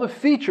have all the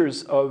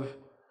features of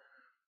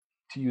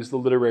to use the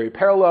literary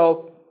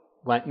parallel,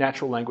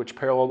 natural language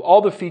parallel,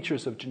 all the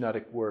features of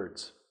genetic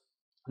words.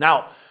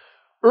 Now,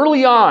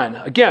 early on,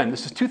 again,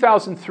 this is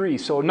 2003,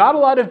 so not a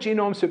lot of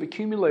genomes have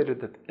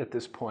accumulated at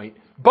this point,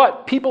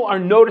 but people are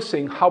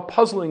noticing how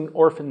puzzling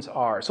orphans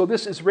are. So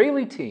this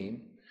Israeli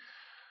team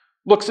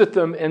looks at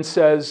them and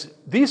says,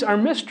 these are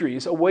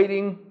mysteries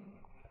awaiting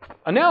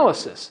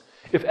analysis.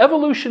 If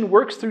evolution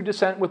works through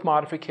descent with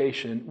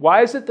modification,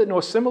 why is it that no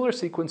similar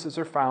sequences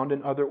are found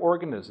in other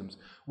organisms?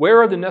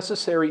 Where are the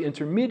necessary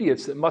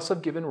intermediates that must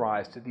have given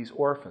rise to these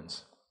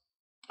orphans?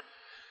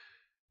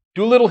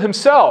 Doolittle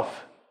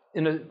himself,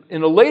 in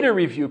a later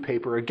review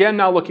paper, again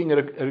now looking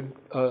at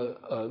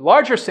a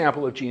larger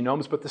sample of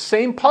genomes, but the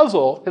same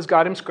puzzle has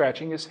got him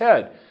scratching his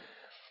head.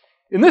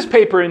 In this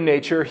paper in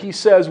Nature, he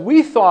says,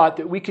 we thought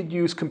that we could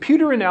use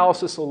computer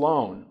analysis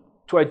alone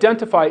to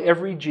identify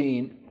every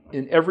gene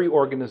in every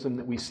organism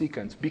that we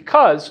sequence,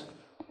 because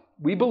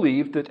we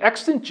believe that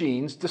extant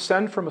genes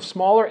descend from a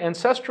smaller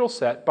ancestral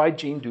set by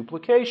gene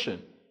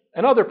duplication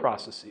and other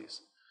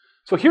processes.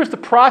 So here's the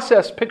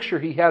process picture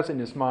he has in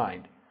his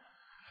mind.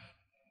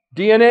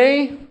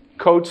 DNA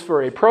codes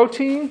for a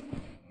protein,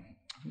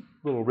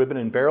 little ribbon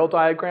and barrel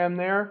diagram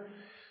there,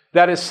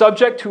 that is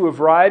subject to a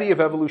variety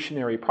of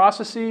evolutionary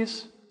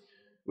processes,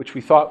 which we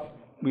thought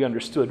we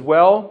understood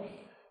well,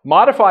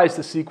 modifies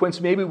the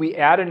sequence. Maybe we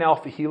add an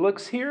alpha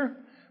helix here,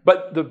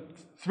 but the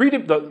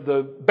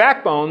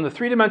backbone, the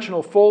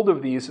three-dimensional fold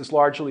of these is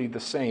largely the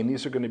same.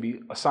 These are going to be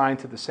assigned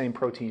to the same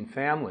protein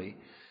family.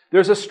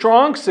 There's a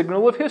strong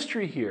signal of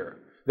history here.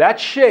 That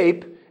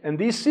shape and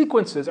these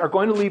sequences are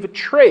going to leave a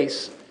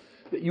trace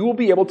that you will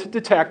be able to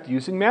detect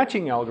using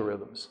matching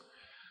algorithms.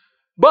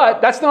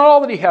 But that's not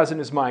all that he has in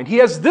his mind. He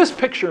has this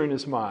picture in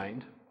his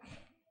mind,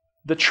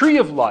 the tree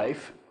of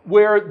life,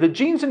 where the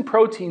genes and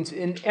proteins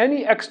in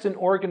any extant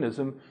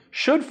organism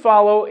should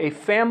follow a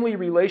family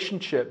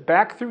relationship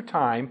back through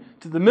time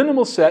to the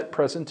minimal set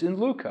present in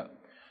Luca.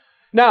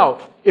 Now,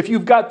 if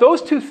you've got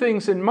those two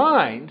things in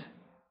mind,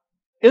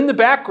 in the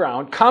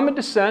background, common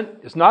descent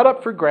is not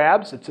up for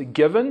grabs. It's a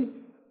given.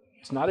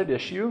 It's not at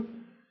issue.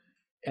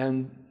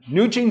 And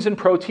new genes and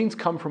proteins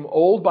come from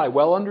old by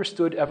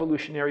well-understood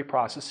evolutionary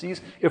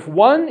processes. If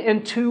 1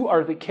 and 2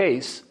 are the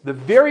case, the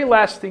very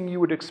last thing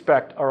you would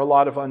expect are a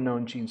lot of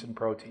unknown genes and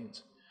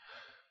proteins.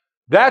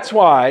 That's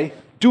why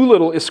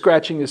Doolittle is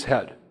scratching his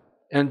head.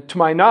 And to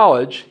my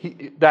knowledge,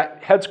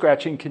 that head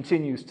scratching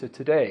continues to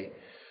today.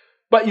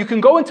 But you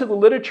can go into the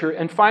literature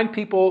and find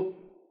people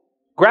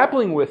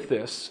grappling with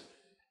this,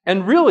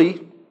 and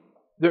really,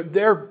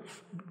 they're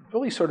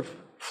really sort of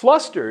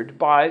flustered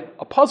by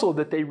a puzzle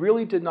that they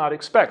really did not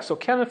expect. So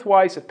Kenneth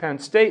Weiss at Penn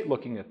State,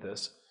 looking at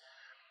this,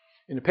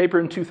 in a paper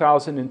in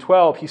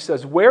 2012, he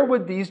says, where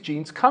would these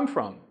genes come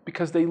from?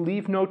 Because they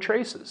leave no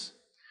traces.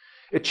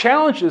 It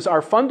challenges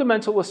our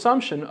fundamental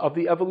assumption of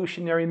the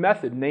evolutionary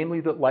method,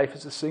 namely that life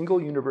is a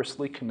single,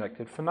 universally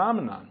connected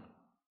phenomenon.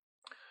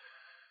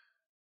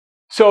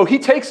 So he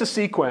takes a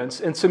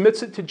sequence and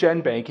submits it to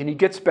GenBank, and he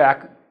gets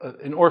back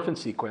an orphan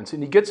sequence,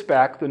 and he gets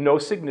back the no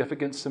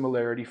significant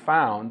similarity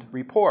found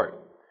report.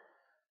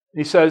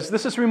 He says,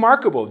 this is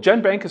remarkable.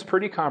 GenBank is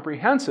pretty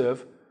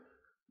comprehensive.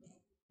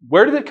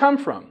 Where did it come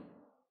from?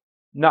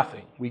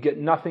 Nothing. We get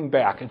nothing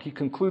back. And he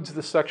concludes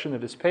this section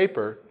of his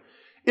paper.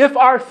 If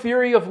our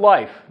theory of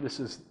life, this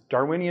is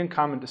Darwinian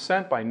common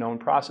descent by known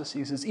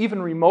processes, is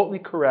even remotely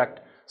correct,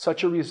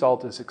 such a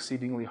result is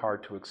exceedingly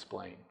hard to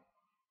explain.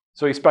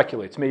 So he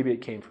speculates, maybe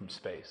it came from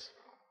space.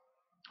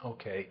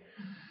 Okay.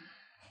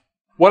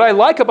 What I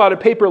like about a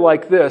paper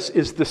like this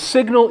is the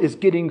signal is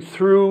getting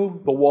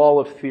through the wall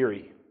of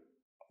theory.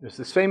 There's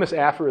this famous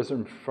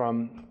aphorism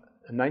from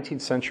a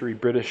 19th century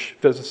British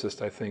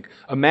physicist, I think.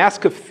 A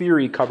mask of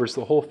theory covers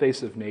the whole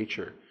face of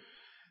nature.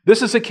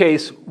 This is a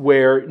case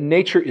where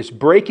nature is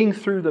breaking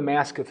through the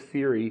mask of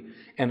theory,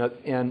 and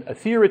a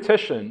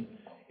theoretician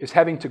is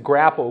having to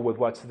grapple with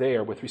what's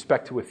there with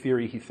respect to a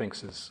theory he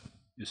thinks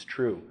is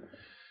true.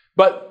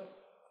 But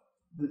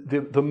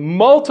the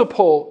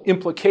multiple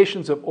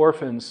implications of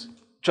orphans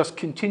just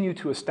continue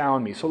to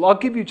astound me. So I'll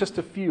give you just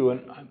a few,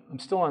 and I'm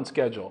still on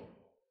schedule.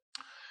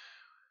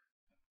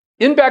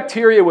 In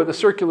bacteria with a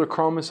circular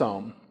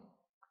chromosome,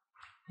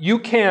 you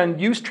can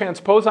use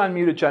transposon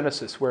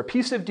mutagenesis, where a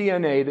piece of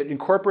DNA that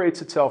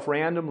incorporates itself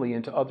randomly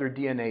into other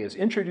DNA is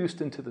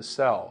introduced into the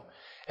cell.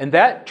 And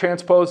that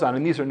transposon,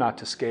 and these are not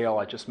to scale,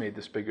 I just made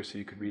this bigger so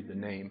you could read the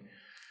name.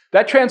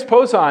 That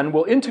transposon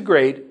will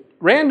integrate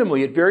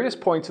randomly at various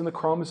points in the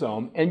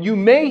chromosome, and you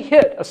may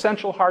hit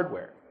essential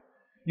hardware.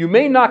 You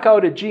may knock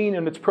out a gene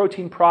and its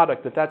protein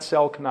product that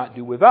cell cannot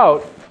do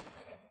without,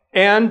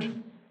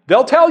 and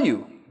they'll tell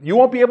you. You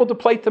won't be able to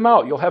plate them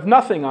out. You'll have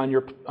nothing on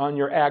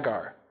your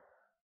agar.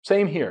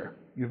 Same here.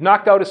 You've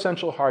knocked out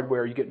essential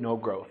hardware, you get no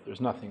growth.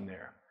 There's nothing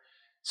there.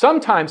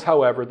 Sometimes,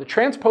 however, the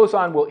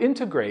transposon will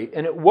integrate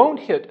and it won't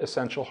hit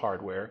essential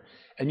hardware,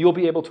 and you'll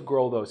be able to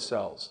grow those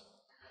cells.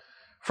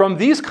 From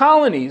these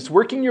colonies,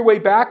 working your way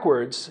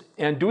backwards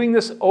and doing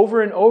this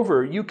over and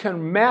over, you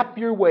can map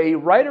your way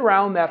right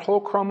around that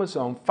whole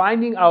chromosome,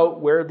 finding out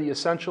where the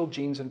essential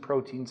genes and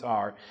proteins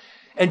are.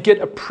 and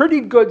get a pretty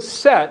good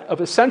set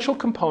of essential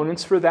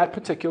components for that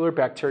particular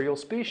bacterial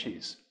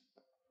species.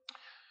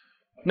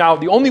 Now,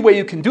 the only way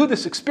you can do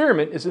this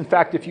experiment is, in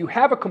fact, if you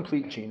have a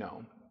complete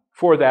genome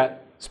for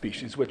that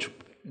species, which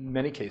in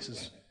many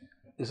cases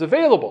is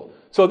available.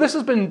 So this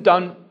has been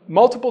done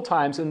multiple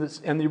times, and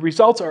the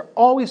results are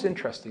always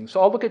interesting.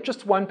 So I'll look at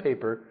just one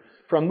paper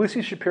from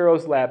Lucy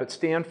Shapiro's lab at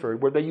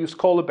Stanford, where they used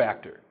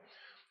Colobacter,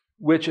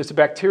 which is a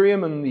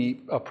bacterium in the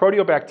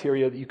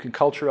proteobacteria that you can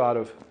culture out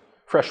of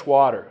fresh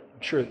water.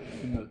 I'm sure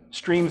the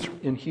streams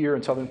in here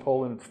in southern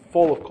Poland are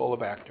full of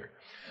Colobacter.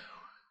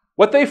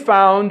 What they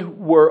found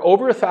were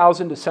over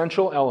 1,000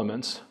 essential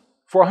elements,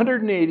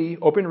 480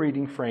 open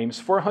reading frames,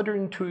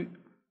 402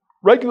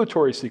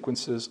 regulatory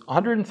sequences,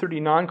 130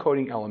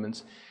 non-coding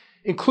elements,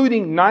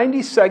 including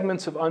 90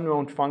 segments of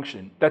unknown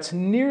function. That's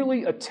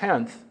nearly a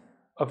tenth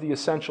of the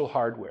essential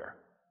hardware.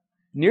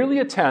 Nearly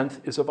a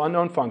tenth is of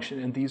unknown function,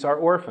 and these are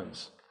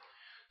orphans.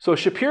 So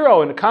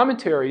Shapiro, in a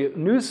commentary, a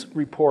news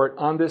report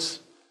on this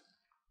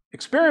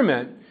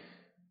experiment,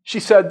 she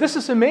said, this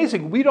is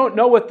amazing. We don't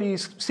know what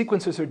these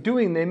sequences are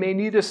doing. They may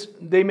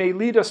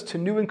lead us to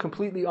new and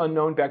completely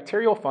unknown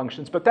bacterial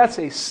functions, but that's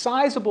a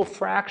sizable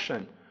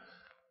fraction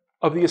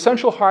of the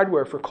essential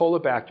hardware for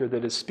Colobacter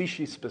that is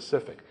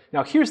species-specific.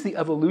 Now, here's the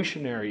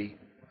evolutionary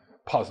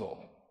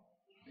puzzle.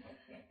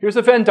 Here's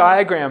a Venn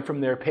diagram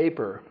from their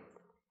paper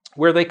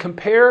where they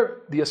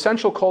compare the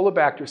essential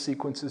Colobacter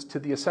sequences to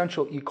the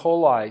essential E.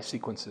 coli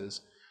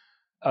sequences.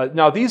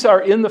 Now, these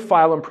are in the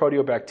phylum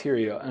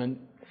Proteobacteria, and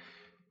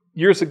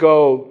years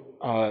ago,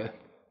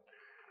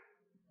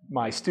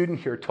 my student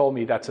here told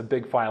me that's a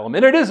big phylum,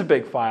 and it is a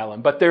big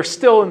phylum, but they're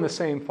still in the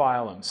same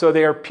phylum, so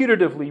they are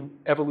putatively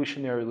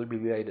evolutionarily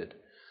related.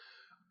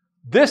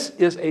 This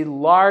is a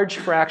large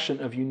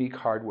fraction of unique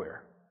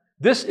hardware.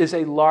 This is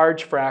a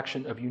large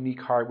fraction of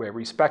unique hardware,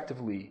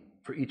 respectively,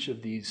 for each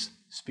of these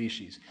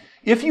species.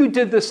 If you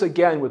did this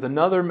again with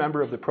another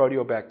member of the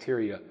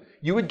Proteobacteria,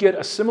 you would get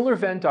a similar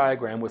Venn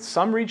diagram with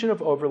some region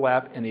of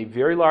overlap and a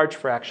very large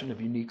fraction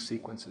of unique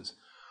sequences.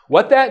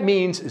 What that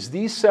means is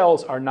these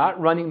cells are not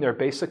running their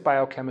basic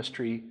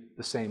biochemistry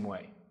the same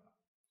way,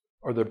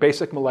 or their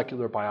basic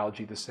molecular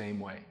biology the same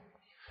way.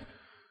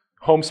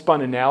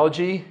 Homespun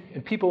analogy,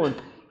 and people in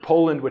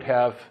Poland would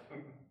have,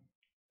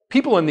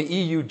 people in the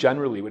EU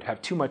generally would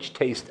have too much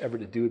taste ever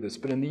to do this,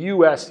 but in the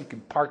US you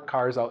can park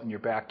cars out in your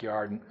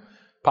backyard and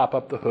pop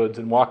up the hoods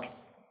and walk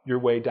your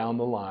way down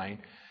the line.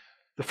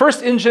 The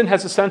first engine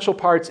has essential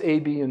parts A,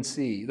 B, and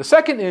C. The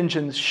second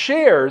engine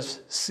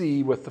shares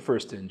C with the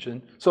first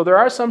engine, so there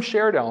are some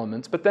shared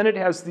elements, but then it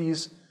has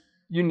these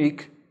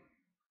unique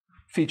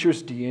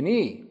features D and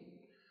E.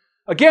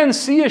 Again,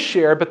 C is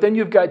shared, but then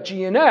you've got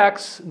G and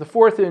X. In the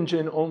fourth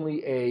engine,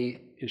 only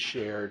A is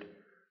shared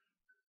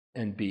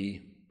and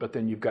B, but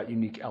then you've got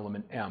unique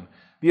element M.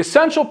 The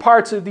essential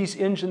parts of these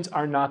engines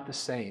are not the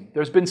same.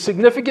 There's been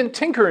significant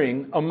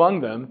tinkering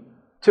among them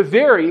to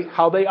vary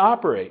how they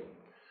operate.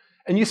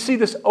 And you see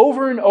this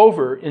over and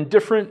over in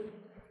different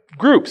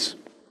groups.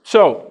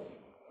 So,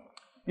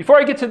 before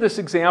I get to this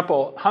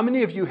example, how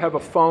many of you have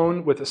a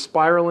phone with a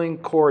spiraling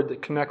cord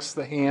that connects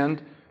the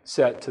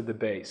handset to the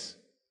base?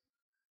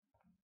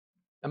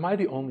 Am I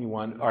the only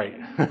one? All right.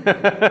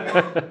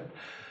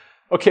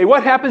 Okay,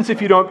 what happens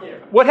if you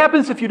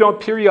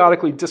don't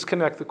periodically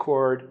disconnect the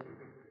cord?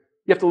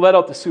 You have to let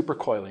out the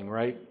supercoiling,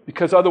 right?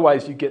 Because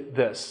otherwise you get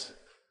this.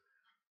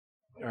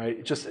 All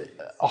right, just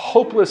a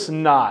hopeless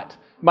knot.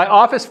 My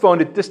office phone,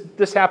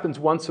 this happens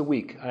once a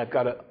week. I've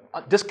got to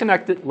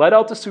disconnect it, let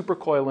out the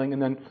supercoiling,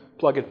 and then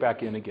plug it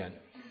back in again.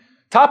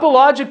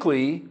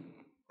 Topologically,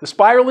 the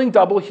spiraling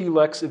double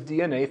helix of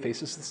DNA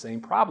faces the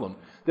same problem.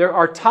 There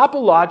are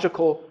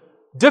topological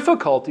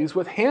difficulties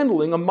with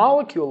handling a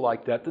molecule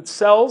like that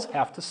cells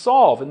have to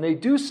solve, and they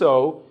do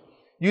so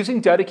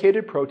using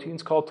dedicated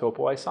proteins called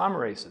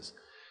topoisomerases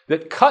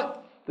that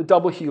cut the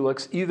double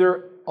helix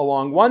either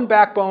along one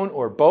backbone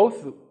or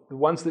both. The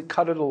ones that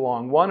cut it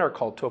along one are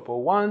called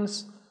topo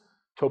 1s,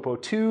 topo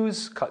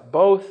 2s, cut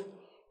both,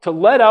 to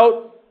let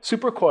out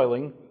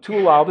supercoiling to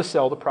allow the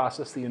cell to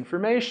process the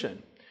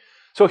information.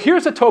 So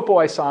here's a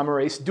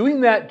topoisomerase doing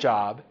that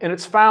job, and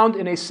it's found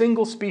in a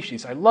single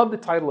species. I love the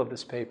title of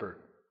this paper.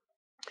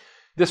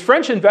 This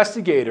French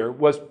investigator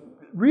was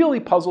really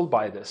puzzled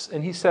by this,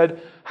 and he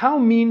said, how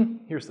mean,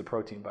 here's the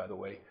protein by the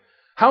way,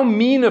 how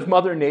mean of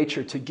Mother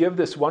Nature to give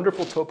this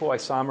wonderful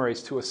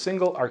topoisomerase to a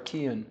single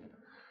archaean.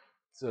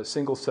 It's a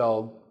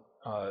single-celled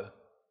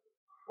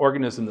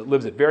organism that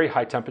lives at very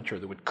high temperature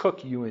that would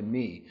cook you and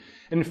me.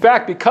 And in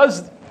fact,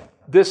 because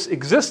this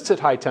exists at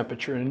high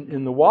temperature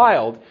in the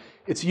wild,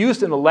 it's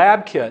used in a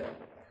lab kit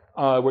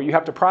where you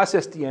have to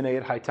process DNA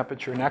at high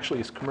temperature and actually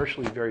is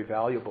commercially very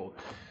valuable.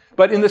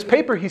 But in this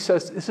paper, he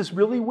says, this is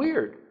really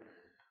weird.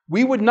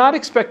 We would not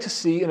expect to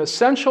see an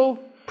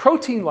essential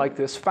protein like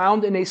this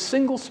found in a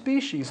single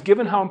species,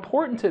 given how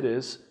important it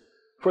is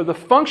for the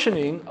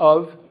functioning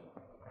of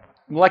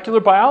molecular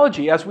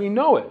biology as we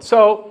know it.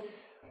 So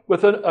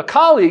with a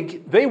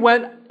colleague, they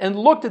went and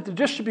looked at the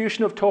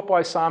distribution of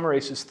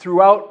topoisomerases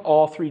throughout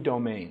all three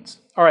domains.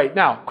 All right,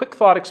 now, quick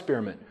thought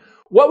experiment.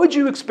 What would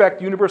you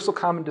expect universal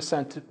common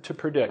descent to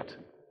predict?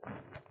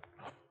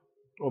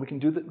 Well, we can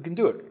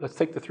do it. Let's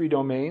take the 3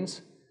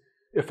 domains.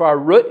 If our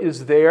root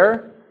is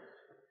there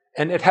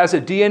and it has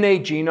a DNA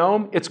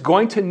genome, it's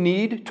going to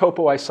need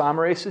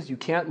topoisomerases. You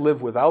can't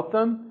live without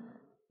them.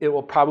 It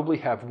will probably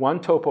have one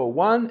topo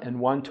 1 and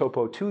one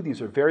topo 2.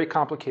 These are very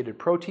complicated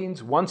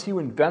proteins. Once you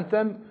invent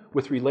them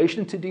with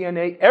relation to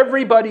DNA,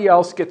 everybody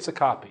else gets a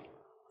copy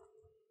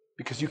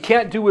because you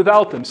can't do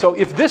without them. So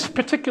if this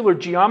particular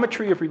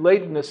geometry of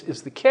relatedness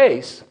is the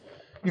case,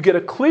 you get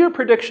a clear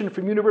prediction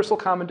from universal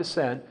common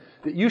descent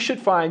that you should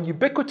find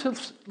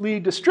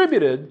ubiquitously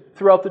distributed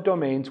throughout the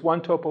domains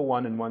 1 topo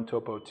 1 and 1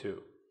 topo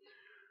 2.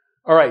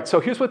 All right, so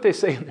here's what they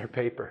say in their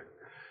paper.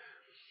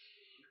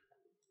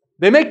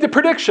 They make the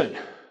prediction,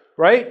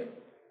 right?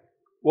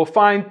 We'll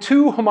find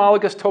 2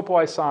 homologous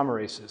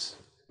topoisomerases.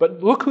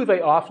 But look who they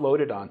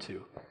offloaded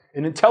onto.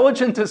 An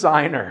intelligent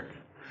designer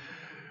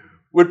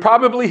would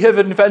probably have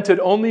invented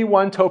only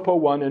 1 topo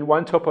 1 and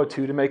 1 topo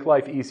 2 to make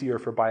life easier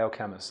for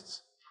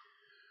biochemists.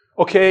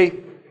 Okay,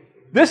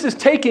 this is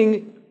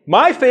taking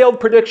my failed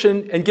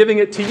prediction and giving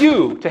it to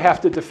you to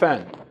have to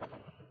defend.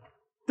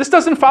 This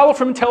doesn't follow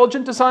from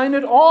intelligent design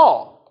at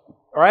all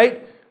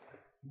right?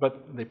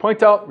 But they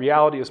point out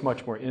reality is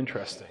much more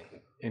interesting.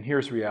 And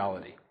here's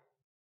reality.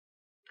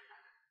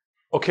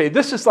 Okay,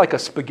 this is like a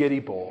spaghetti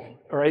bowl,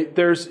 all right?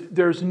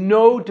 There's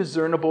no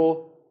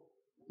discernible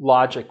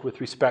logic with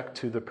respect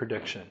to the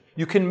prediction.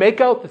 You can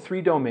make out the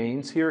 3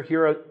 domains here.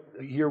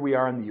 Here we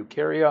are in the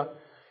eukarya.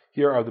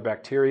 Here are the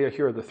bacteria.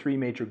 Here are the 3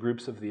 major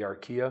groups of the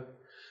archaea.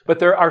 But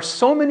there are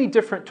so many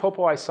different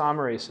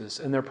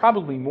topoisomerases, and there are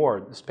probably more,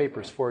 this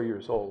paper is 4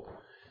 years old,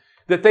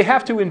 that they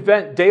have to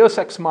invent deus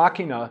ex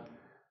machina,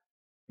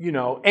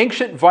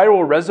 ancient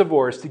viral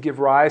reservoirs to give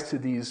rise to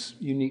these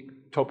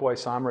unique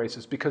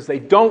topoisomerases because they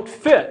don't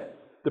fit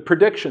the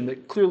prediction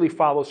that clearly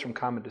follows from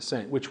common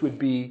descent, which would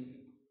be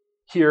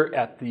here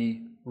at the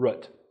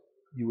root.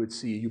 You would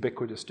see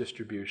ubiquitous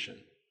distribution.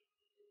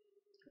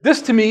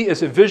 This, to me,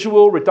 is a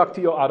visual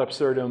reductio ad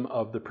absurdum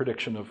of the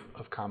prediction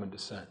of common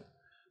descent.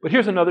 But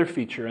here's another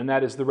feature, and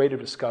that is the rate of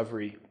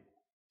discovery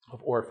of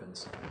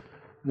orphans.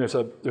 And there's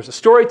a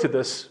story to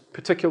this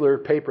particular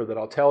paper that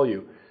I'll tell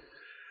you.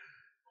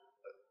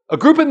 A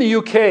group in the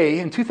UK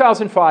in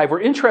 2005 were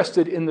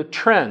interested in the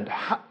trend.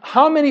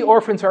 How many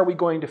orphans are we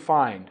going to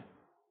find?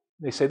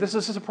 They say, this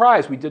is a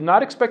surprise. We did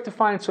not expect to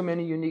find so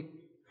many unique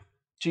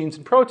genes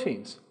and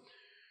proteins.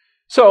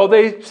 So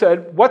they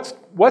said,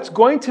 what's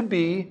going to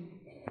be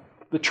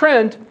the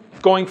trend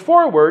going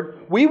forward?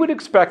 We would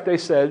expect, they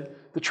said,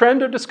 the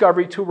trend of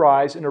discovery to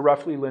rise in a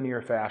roughly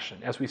linear fashion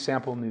as we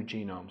sample new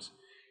genomes.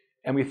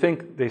 And we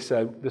think, they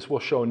said, this will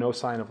show no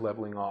sign of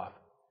leveling off.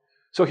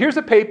 So here's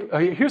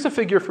a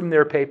figure from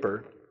their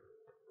paper.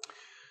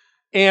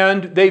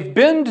 And they've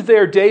binned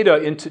their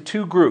data into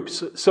 2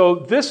 groups. So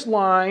this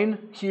line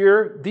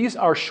here, these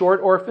are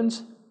short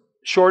orphans,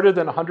 shorter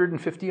than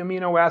 150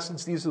 amino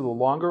acids. These are the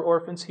longer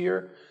orphans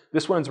here.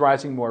 This one's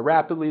rising more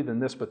rapidly than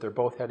this, but they're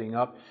both heading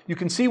up. You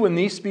can see when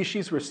these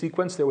species were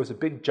sequenced, there was a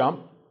big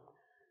jump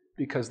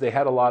because they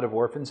had a lot of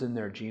orphans in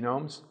their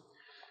genomes.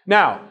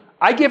 Now,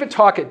 I gave a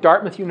talk at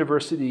Dartmouth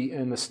University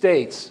in the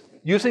States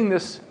using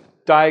this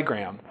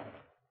diagram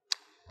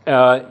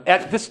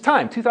at this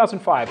time,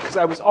 2005, because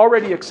I was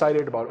already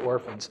excited about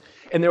orphans.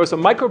 And there was a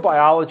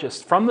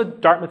microbiologist from the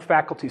Dartmouth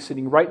faculty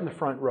sitting right in the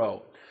front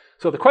row.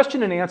 So the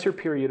question and answer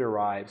period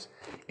arrives,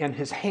 and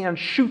his hand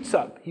shoots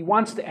up. He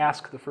wants to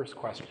ask the first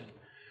question.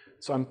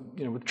 So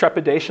I'm, with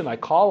trepidation, I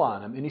call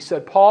on him, and he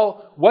said,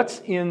 Paul,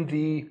 what's in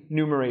the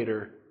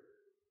numerator?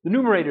 The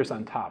numerator's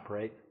on top,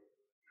 right?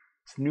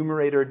 It's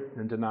numerator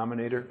and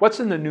denominator. What's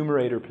in the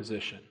numerator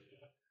position?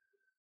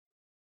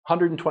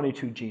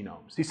 122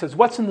 genomes. He says,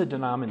 what's in the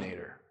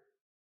denominator?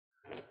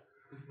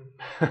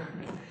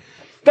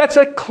 That's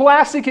a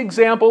classic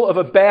example of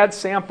a bad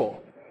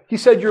sample. He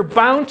said, you're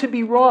bound to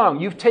be wrong.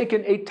 You've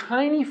taken a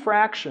tiny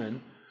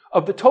fraction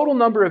of the total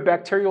number of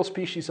bacterial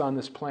species on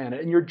this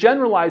planet, and you're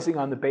generalizing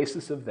on the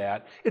basis of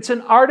that. It's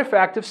an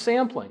artifact of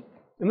sampling.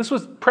 And this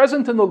was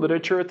present in the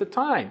literature at the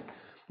time.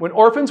 When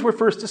orphans were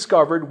first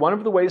discovered, one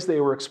of the ways they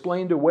were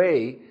explained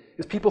away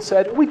is people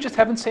said, we just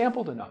haven't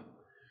sampled enough.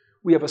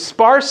 We have a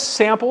sparse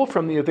sample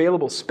from the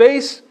available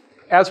space.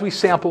 As we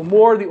sample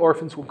more, the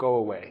orphans will go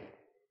away.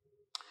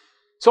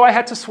 So I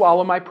had to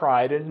swallow my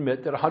pride and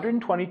admit that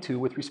 122,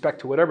 with respect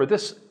to whatever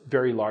this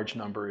very large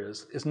number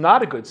is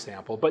not a good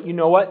sample. But you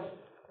know what?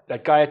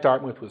 That guy at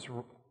Dartmouth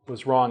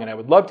was wrong, and I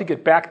would love to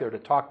get back there to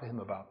talk to him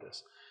about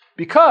this.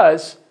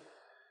 Because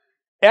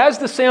as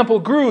the sample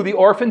grew, the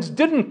orphans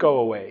didn't go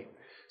away.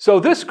 So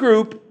this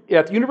group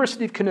at the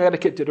University of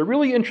Connecticut did a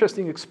really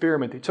interesting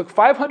experiment. They took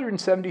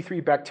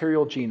 573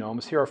 bacterial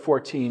genomes. Here are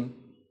 14,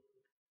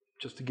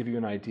 just to give you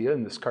an idea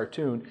in this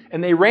cartoon.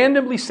 And they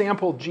randomly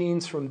sampled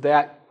genes from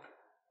that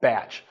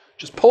batch.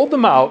 Just pulled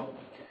them out,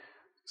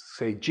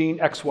 say gene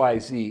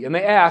XYZ. And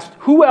they asked,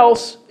 who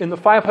else in the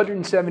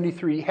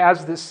 573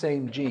 has this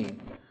same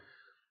gene?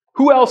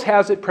 Who else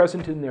has it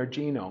present in their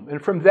genome? And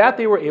from that,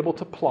 they were able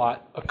to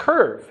plot a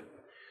curve.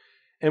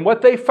 And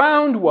what they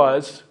found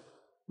was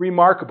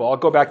remarkable. I'll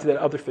go back to that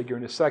other figure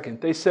in a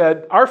second. They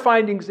said, our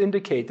findings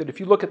indicate that if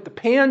you look at the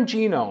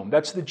pan-genome,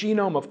 that's the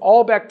genome of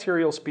all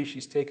bacterial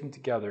species taken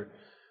together,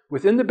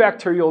 within the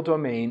bacterial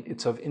domain,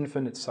 it's of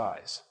infinite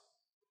size.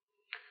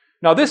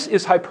 Now, this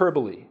is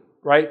hyperbole,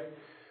 right?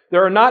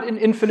 There are not an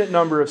infinite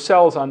number of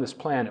cells on this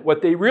planet.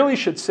 What they really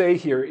should say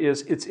here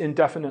is it's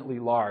indefinitely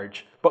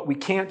large, but we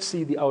can't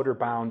see the outer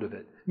bound of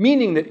it.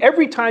 Meaning that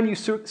every time you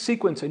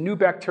sequence a new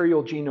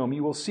bacterial genome,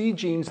 you will see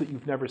genes that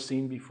you've never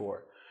seen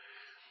before.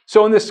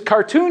 So in this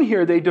cartoon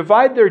here, they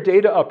divide their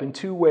data up in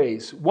two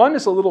ways. One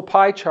is a little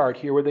pie chart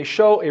here where they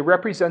show a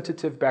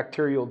representative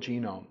bacterial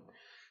genome.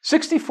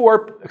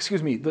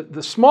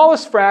 The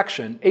smallest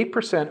fraction,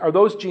 8%, are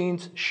those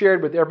genes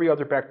shared with every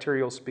other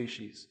bacterial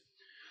species.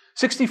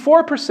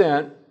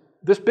 64%,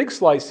 this big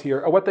slice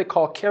here, are what they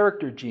call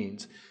character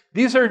genes.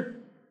 These are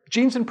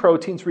genes and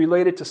proteins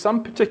related to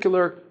some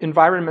particular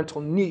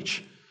environmental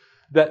niche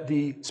that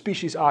the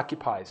species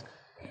occupies.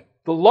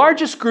 The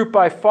largest group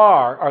by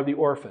far are the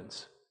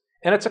orphans.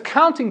 And it's a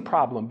counting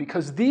problem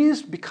because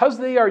because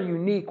they are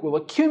unique, will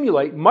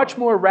accumulate much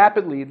more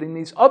rapidly than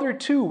these other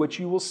two, which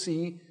you will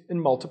see in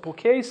multiple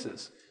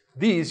cases.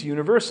 These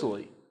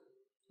universally.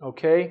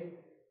 Okay?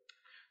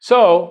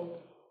 So,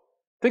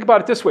 think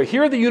about it this way.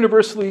 Here are the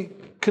universally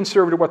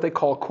conserved, what they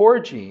call core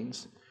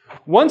genes.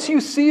 Once you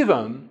see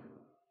them,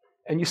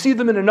 and you see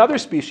them in another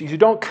species, you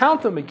don't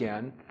count them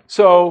again.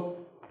 So,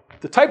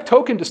 the type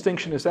token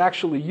distinction is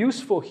actually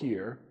useful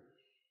here.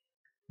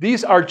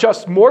 These are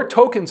just more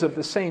tokens of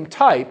the same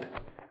type,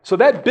 so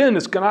that bin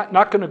is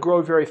not going to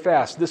grow very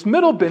fast. This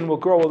middle bin will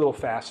grow a little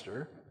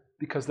faster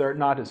because they're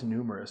not as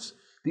numerous.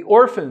 The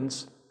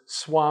orphans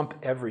swamp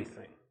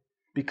everything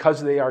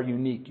because they are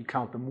unique. You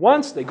count them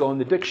once, they go in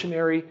the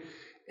dictionary,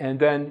 and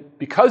then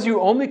because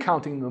you're only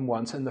counting them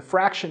once and the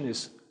fraction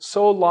is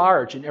so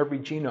large in every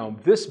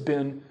genome, this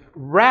bin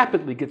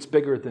rapidly gets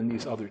bigger than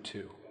these other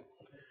two.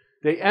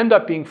 They end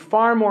up being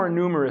far more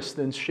numerous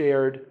than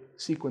shared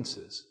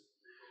sequences.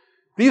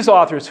 These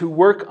authors who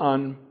work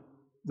on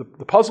the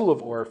puzzle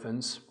of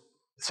orphans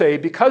say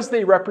because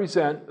they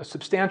represent a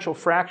substantial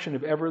fraction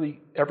of every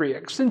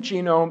extant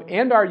genome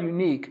and are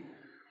unique,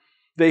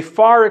 they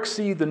far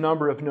exceed the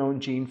number of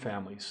known gene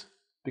families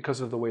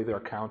because of the way they're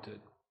counted.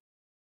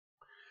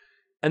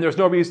 And there's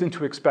no reason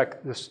to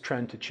expect this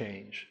trend to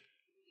change.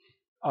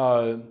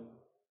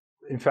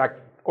 In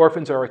fact,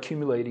 orphans are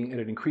accumulating at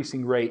an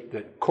increasing rate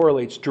that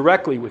correlates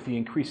directly with the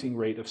increasing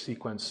rate of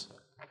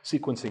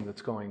sequencing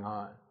that's going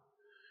on.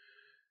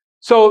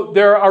 So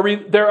there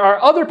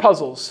are other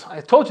puzzles. I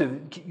told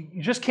you,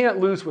 you just can't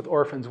lose with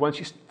orphans once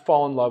you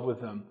fall in love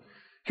with them.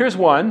 Here's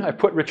one. I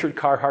put Richard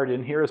Carhart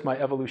in here as my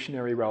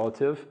evolutionary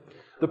relative.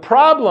 The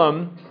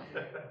problem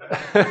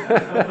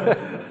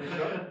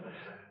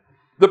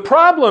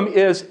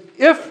is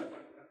if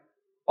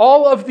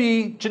all of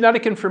the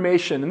genetic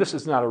information, and this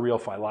is not a real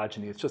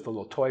phylogeny, it's just a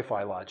little toy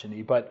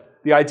phylogeny, but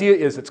the idea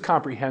is it's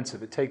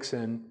comprehensive. It takes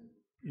in,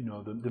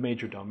 the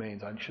major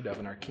domains. I should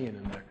have an archaean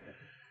in there.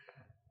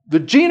 The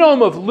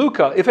genome of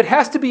Luca, if it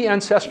has to be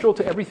ancestral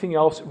to everything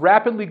else,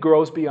 rapidly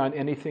grows beyond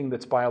anything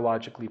that's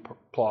biologically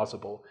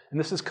plausible. And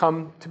this has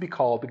come to be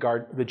called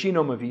the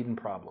genome of Eden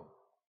problem.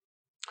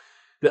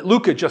 That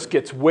Luca just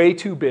gets way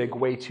too big,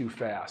 way too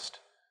fast,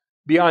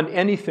 beyond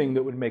anything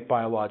that would make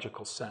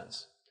biological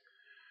sense.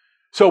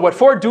 So what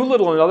Ford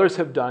Doolittle and others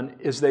have done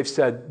is they've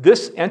said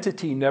this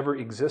entity never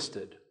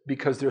existed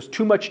because there's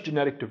too much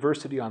genetic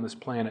diversity on this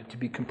planet to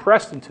be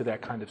compressed into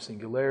that kind of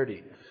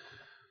singularity.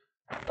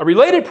 A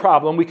related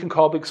problem we can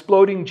call the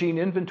exploding gene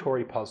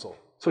inventory puzzle.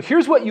 So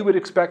here's what you would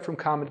expect from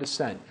common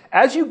descent.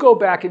 As you go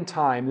back in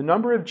time, the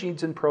number of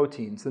genes and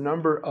proteins, the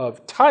number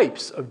of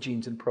types of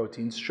genes and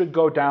proteins should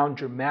go down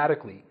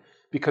dramatically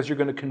because you're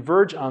going to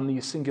converge on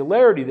the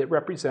singularity that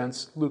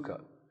represents Luca.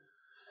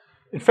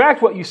 In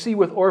fact, what you see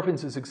with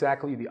orphans is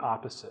exactly the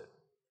opposite.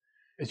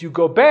 As you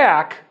go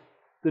back,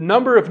 the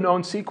number of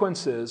known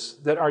sequences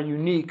that are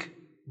unique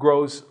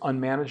grows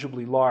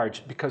unmanageably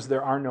large because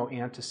there are no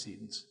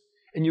antecedents.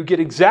 And you get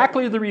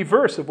exactly the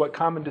reverse of what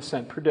common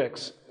descent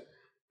predicts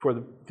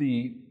for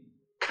the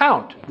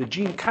count, the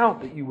gene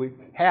count that you would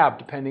have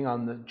depending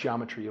on the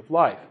geometry of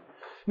life.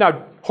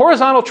 Now,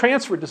 horizontal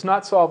transfer does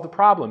not solve the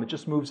problem. It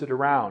just moves it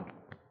around.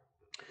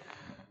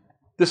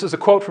 This is a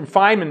quote from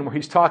Feynman where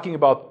he's talking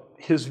about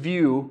his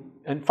view.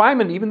 And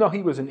Feynman, even though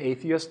he was an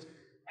atheist,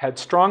 had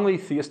strongly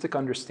theistic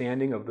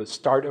understanding of the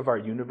start of our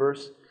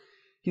universe.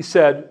 He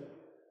said,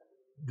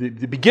 the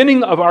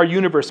beginning of our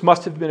universe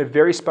must have been a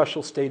very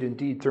special state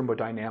indeed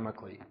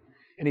thermodynamically.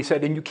 And he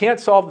said, and you can't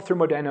solve the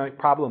thermodynamic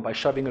problem by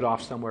shoving it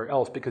off somewhere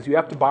else because you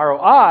have to borrow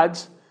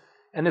odds,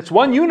 and it's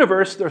one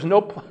universe, there's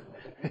no...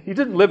 He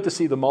didn't live to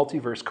see the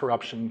multiverse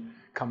corruption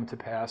come to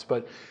pass,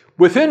 but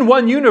within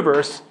one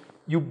universe,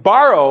 you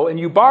borrow and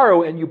you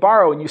borrow and you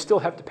borrow, and you still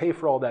have to pay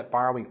for all that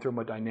borrowing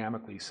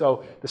thermodynamically.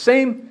 So the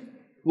same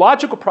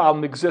logical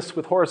problem exists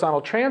with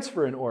horizontal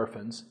transfer in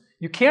orphans.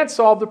 You can't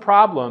solve the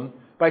problem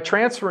by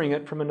transferring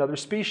it from another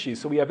species.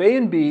 So we have A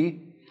and B,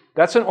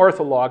 that's an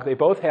ortholog, they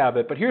both have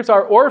it, but here's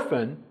our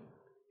orphan,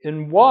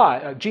 in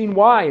Y, gene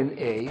Y in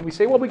A, and we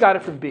say, well, we got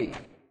it from B.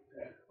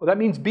 Well, that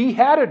means B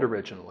had it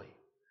originally,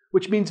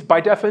 which means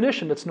by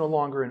definition it's no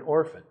longer an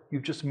orphan.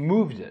 You've just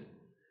moved it.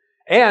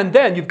 And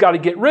then you've got to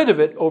get rid of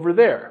it over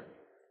there.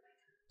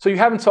 So you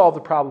haven't solved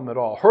the problem at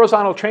all.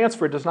 Horizontal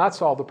transfer does not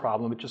solve the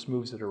problem, it just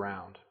moves it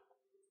around.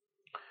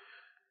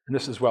 And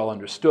this is well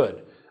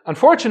understood.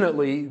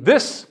 Unfortunately,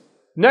 this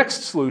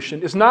next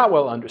solution is not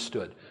well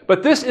understood.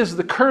 But this is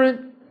the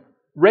current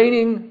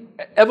reigning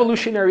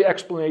evolutionary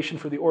explanation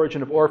for the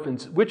origin of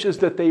orphans, which is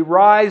that they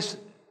arise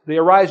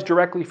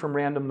directly from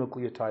random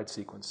nucleotide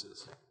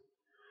sequences.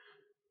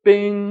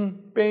 Bing,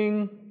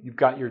 bing, you've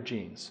got your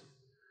genes.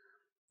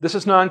 This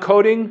is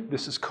non-coding,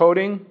 this is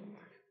coding.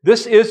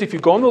 This is, if you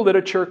go in the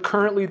literature,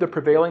 currently the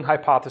prevailing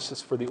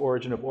hypothesis for the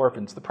origin of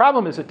orphans. The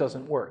problem is it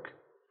doesn't work.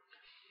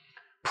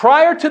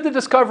 Prior to the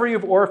discovery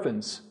of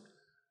orphans,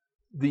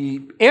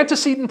 the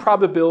antecedent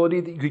probability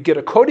that you could get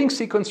a coding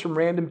sequence from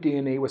random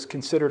DNA was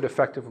considered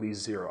effectively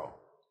zero.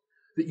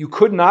 That you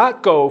could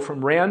not go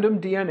from random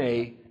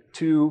DNA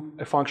to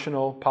a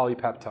functional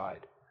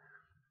polypeptide.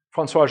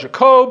 Francois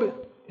Jacob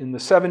in the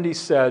 70s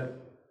said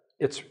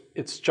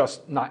it's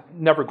just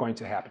never going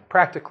to happen,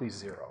 practically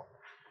zero.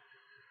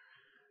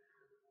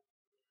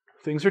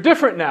 Things are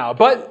different now,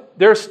 but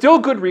there's still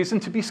good reason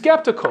to be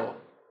skeptical.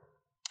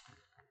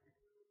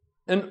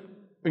 An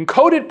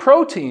encoded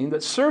protein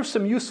that serves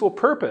some useful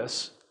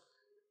purpose,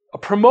 a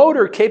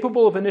promoter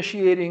capable of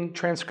initiating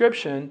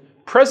transcription,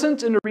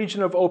 present in a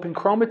region of open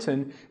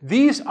chromatin,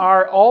 these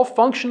are all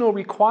functional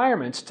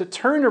requirements to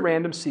turn a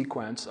random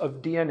sequence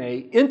of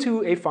DNA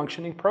into a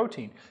functioning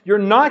protein. You're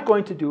not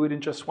going to do it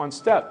in just one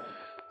step.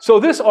 So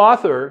this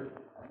author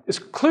is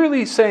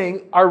clearly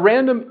saying our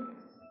random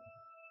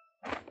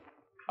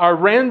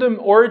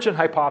origin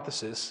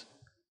hypothesis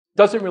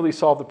doesn't really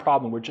solve the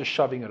problem. We're just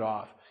shoving it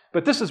off.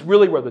 But this is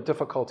really where the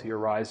difficulty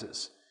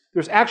arises.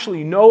 There's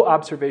actually no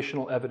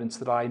observational evidence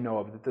that I know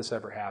of that this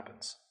ever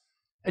happens.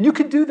 And you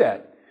could do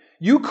that.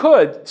 You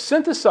could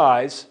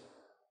synthesize,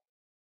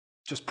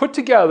 just put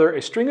together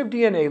a string of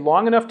DNA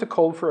long enough to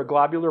code for a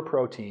globular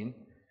protein,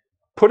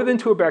 put it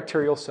into a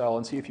bacterial cell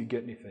and see if you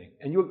get anything.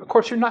 And of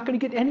course, you're not going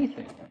to get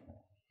anything.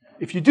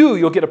 If you do,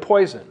 you'll get a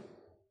poison.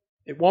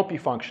 It won't be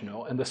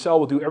functional, and the cell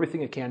will do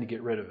everything it can to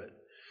get rid of it.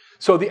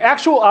 So the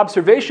actual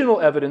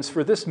observational evidence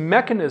for this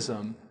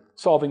mechanism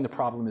solving the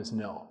problem is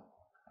nil.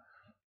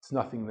 It's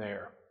nothing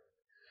there.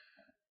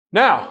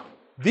 Now,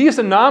 these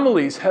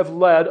anomalies have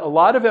led a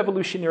lot of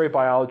evolutionary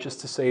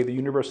biologists to say the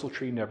universal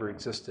tree never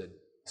existed.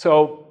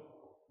 So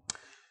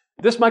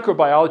this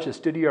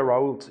microbiologist, Didier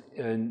Raoult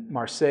in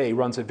Marseille,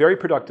 runs a very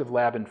productive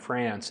lab in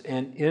France,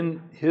 and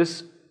in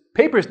his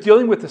papers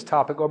dealing with this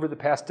topic over the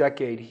past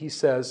decade, he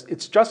says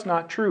it's just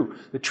not true.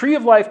 The tree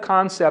of life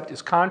concept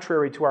is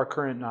contrary to our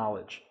current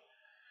knowledge.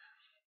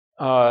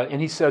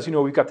 And he says, you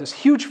know, we've got this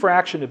huge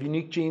fraction of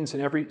unique genes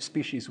in every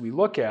species we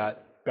look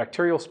at,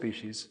 bacterial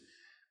species.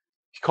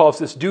 He calls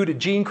this due to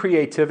gene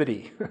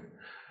creativity.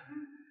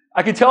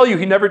 I can tell you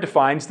he never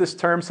defines this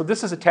term, so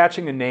this is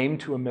attaching a name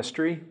to a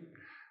mystery.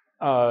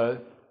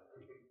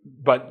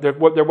 But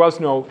there was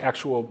no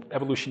actual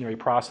evolutionary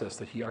process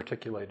that he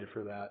articulated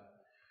for that.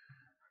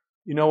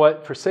 You know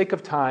what? For sake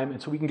of time, and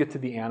so we can get to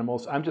the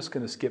animals, I'm just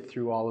going to skip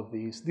through all of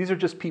these. These are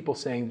just people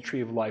saying the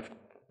tree of life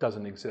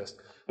doesn't exist.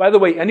 By the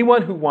way,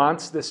 anyone who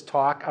wants this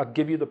talk, I'll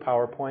give you the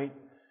PowerPoint.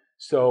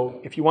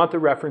 So if you want the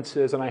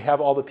references, and I have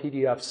all the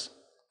PDFs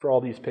for all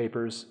these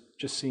papers,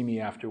 just see me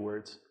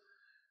afterwards.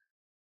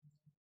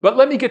 But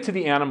let me get to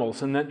the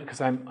animals, and then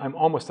because I'm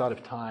almost out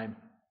of time.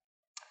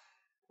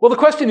 Well, the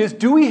question is,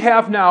 do we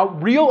have now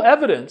real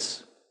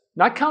evidence,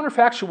 not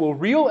counterfactual,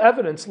 real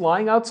evidence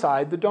lying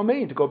outside the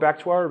domain, to go back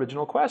to our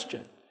original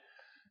question?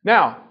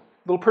 Now, a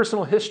little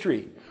personal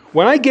history.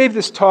 When I gave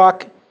this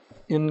talk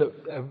in,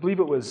 I believe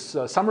it was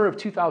summer of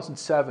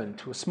 2007,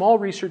 to a small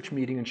research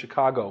meeting in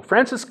Chicago,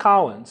 Francis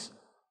Collins,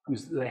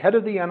 who's the head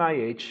of the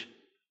NIH,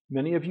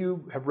 many of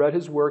you have read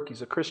his work,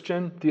 he's a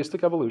Christian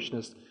theistic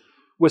evolutionist,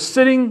 was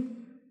sitting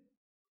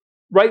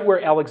right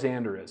where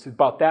Alexander is,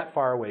 about that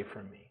far away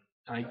from me.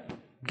 And I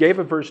gave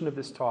a version of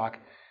this talk,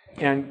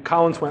 and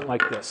Collins went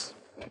like this.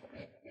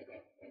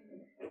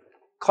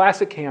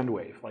 Classic hand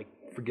wave, like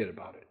forget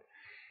about it.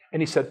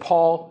 And he said,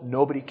 Paul,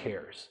 nobody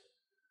cares.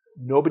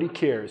 Nobody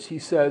cares. He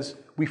says,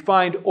 we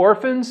find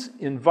orphans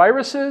in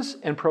viruses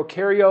and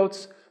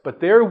prokaryotes, but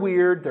they're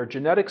weird, their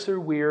genetics are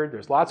weird,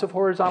 there's lots of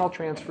horizontal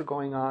transfer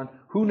going on,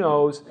 who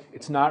knows,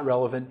 it's not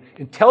relevant.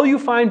 Until you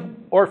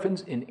find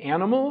orphans in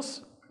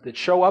animals that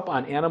show up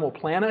on Animal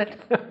Planet,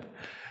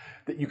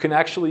 that you can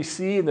actually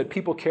see and that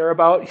people care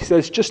about, he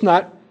says, just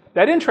not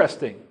that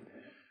interesting.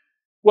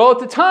 Well, at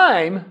the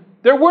time,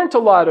 there weren't a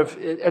lot of,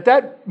 at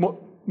that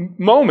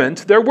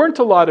moment, there weren't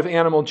a lot of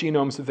animal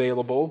genomes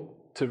available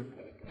to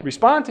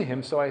respond to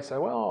him, so I said,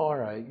 well, all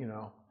right, you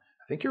know,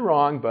 I think you're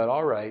wrong, but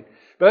all right.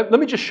 But let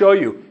me just show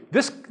you.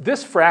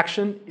 This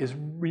fraction is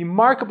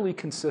remarkably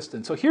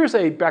consistent. So here's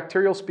a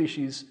bacterial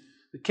species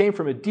that came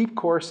from a deep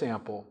core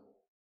sample.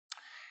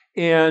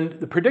 And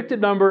the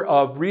predicted number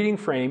of reading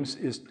frames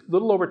is a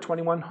little over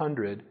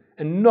 2,100.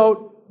 And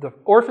note, the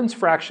orphans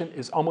fraction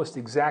is almost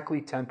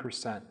exactly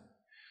 10%.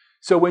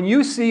 So when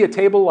you see a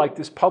table like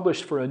this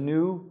published for a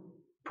new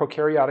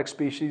prokaryotic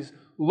species,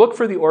 look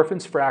for the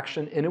orphans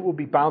fraction, and it will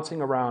be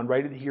bouncing around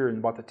right here in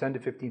about the 10 to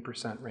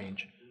 15%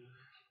 range.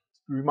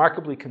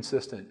 Remarkably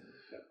consistent.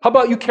 How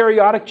about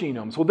eukaryotic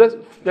genomes? Well,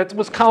 that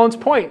was Colin's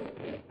point.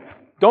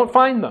 Don't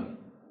find them.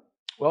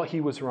 Well, he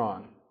was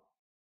wrong.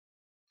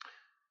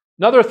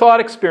 Another thought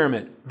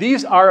experiment.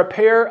 These are a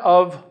pair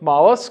of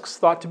mollusks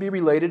thought to be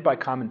related by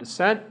common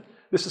descent.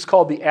 This is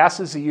called the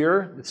ass's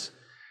ear. Its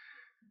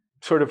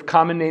sort of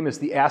common name is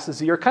the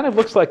ass's ear. Kind of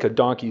looks like a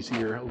donkey's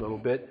ear a little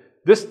bit.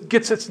 This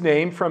gets its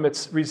name from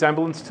its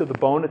resemblance to the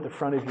bone at the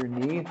front of your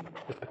knee,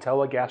 the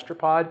patella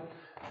gastropod.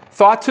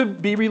 Thought to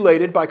be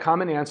related by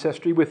common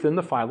ancestry within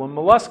the phylum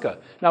Mollusca.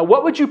 Now,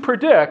 what would you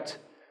predict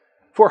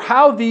for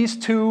how these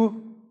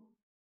two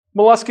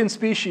molluscan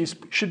species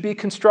should be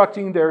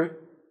constructing their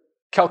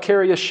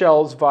calcareous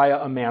shells via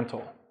a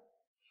mantle?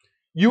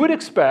 You would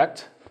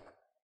expect,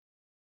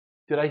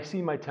 did I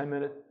see my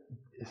 10-minute?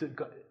 Is it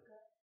good?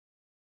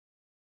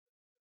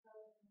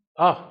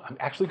 Oh, I'm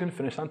actually going to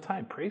finish on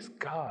time. Praise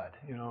God,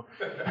 you know.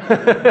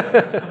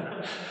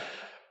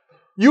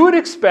 You would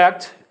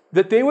expect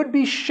that they would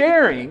be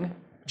sharing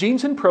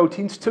genes and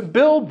proteins to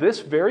build this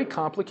very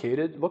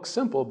complicated, looks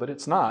simple, but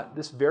it's not,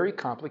 this very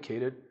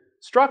complicated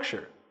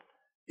structure,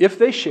 if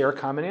they share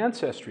common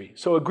ancestry.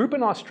 So a group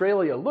in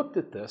Australia looked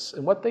at this,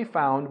 and what they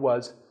found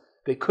was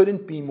they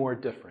couldn't be more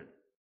different.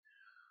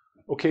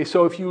 Okay,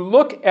 so if you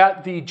look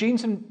at the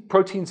genes and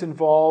proteins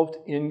involved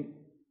in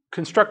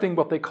constructing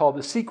what they call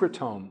the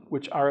secretome,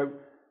 which are,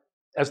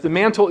 as the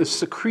mantle is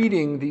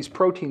secreting these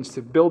proteins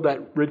to build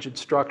that rigid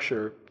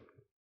structure,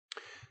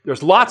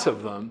 there's lots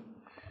of them,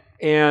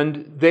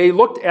 and they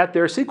looked at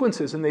their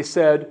sequences and they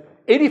said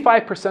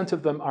 85%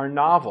 of them are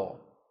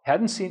novel,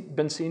 hadn't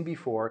been seen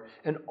before,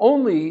 and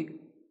only,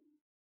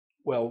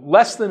 well,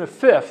 less than a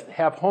fifth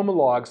have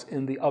homologs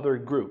in the other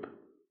group.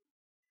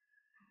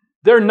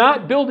 They're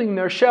not building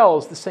their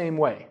shells the same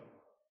way.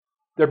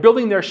 They're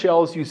building their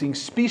shells using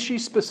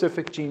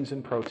species-specific genes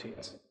and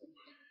proteins.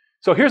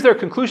 So here's their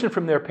conclusion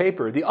from their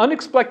paper: the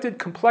unexpected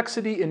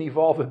complexity and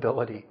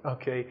evolvability.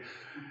 Okay.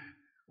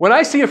 When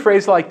I see a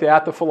phrase like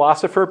that, the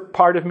philosopher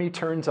part of me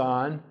turns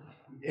on,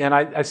 and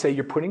I say,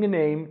 you're putting a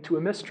name to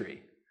a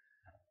mystery.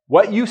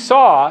 What you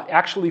saw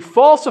actually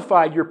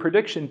falsified your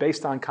prediction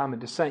based on common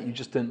descent. You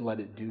just didn't let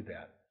it do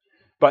that.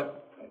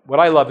 But what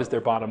I love is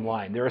their bottom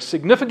line. There are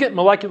significant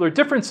molecular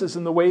differences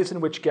in the ways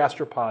in which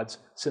gastropods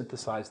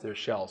synthesize their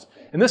shells.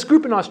 And this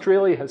group in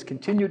Australia has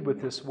continued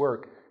with this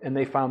work, and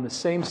they found the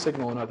same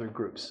signal in other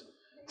groups.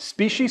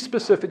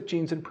 Species-specific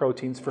genes and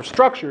proteins for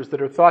structures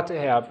that are thought to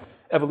have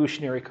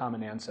evolutionary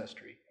common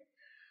ancestry.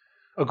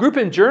 A group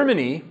in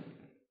Germany,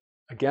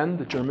 again,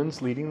 the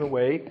Germans leading the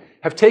way,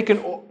 have taken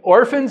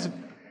orphans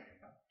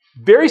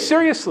very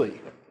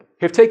seriously.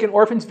 The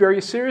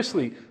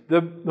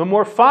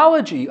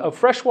morphology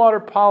of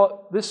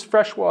this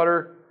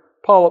freshwater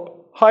polyp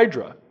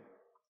hydra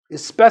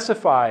is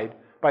specified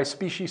by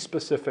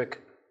species-specific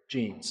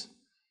genes.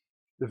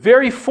 The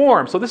very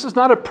form, so this is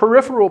not a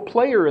peripheral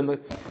player in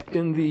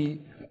the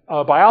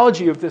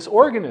biology of this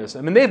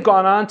organism. And they've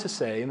gone on to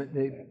say, and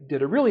they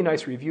did a really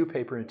nice review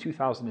paper in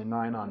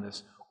 2009 on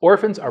this,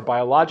 orphans are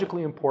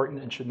biologically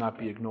important and should not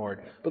be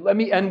ignored. But let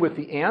me end with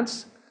the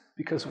ants,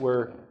 because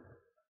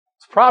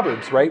it's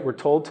Proverbs, right? We're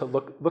told to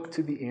look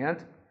to the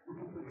ant.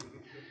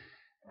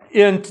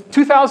 In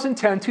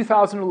 2010,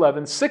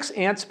 2011, 6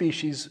 ant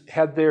species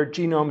had their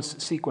genomes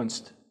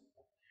sequenced.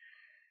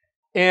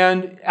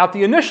 And at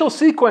the initial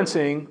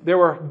sequencing, there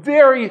were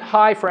very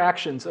high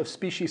fractions of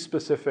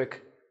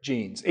species-specific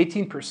genes.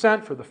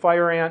 18% for the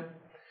fire ant,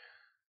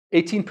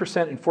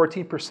 18% and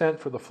 14%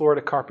 for the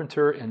Florida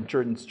carpenter and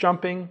Jordan's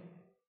jumping.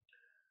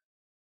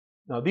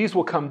 Now, these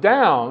will come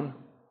down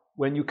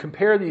when you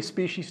compare these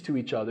species to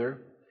each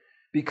other,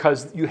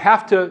 because you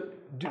have to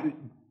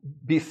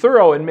be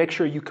thorough and make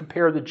sure you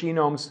compare the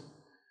genomes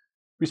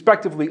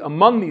respectively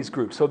among these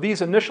groups. So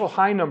these initial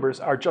high numbers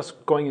are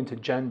just going into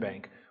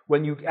GenBank.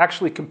 When you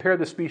actually compare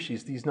the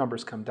species, these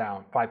numbers come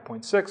down: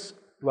 5.6,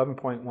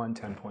 11.1,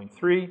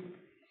 10.3.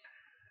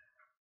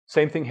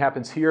 Same thing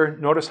happens here.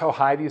 Notice how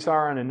high these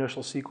are on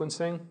initial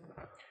sequencing.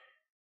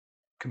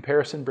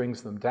 Comparison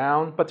brings them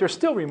down, but they're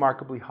still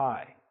remarkably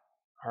high.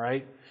 All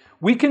right?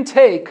 We can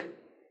take,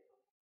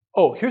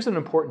 here's an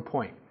important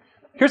point.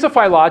 Here's a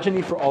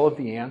phylogeny for all of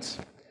the ants.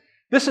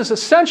 This is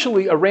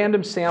essentially a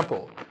random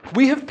sample.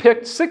 We have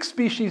picked 6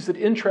 species that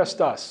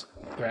interest us.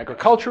 They're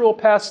agricultural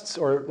pests,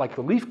 or like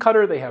the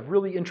leafcutter, they have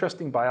really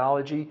interesting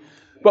biology.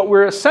 But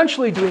we're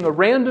essentially doing a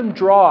random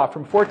draw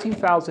from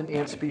 14,000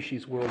 ant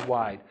species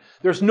worldwide.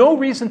 There's no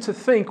reason to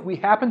think we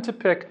happen to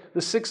pick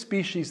the 6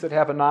 species that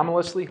have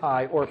anomalously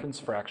high orphans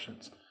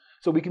fractions.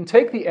 So we can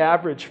take the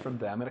average from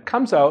them, and it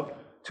comes out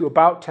to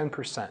about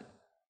 10%.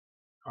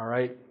 All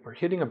right, we're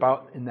hitting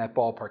about in that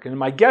ballpark. And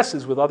my guess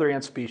is with other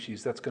ant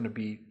species, that's going to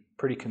be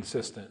pretty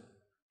consistent.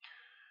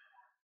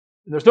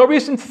 And there's no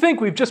reason to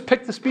think we've just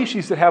picked the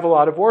species that have a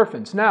lot of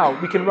orphans. Now,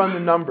 we can run the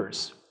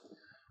numbers.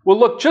 Well,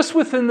 look, just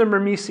within the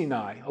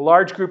Myrmecinae, a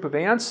large group of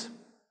ants,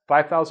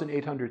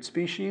 5,800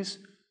 species,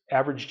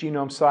 average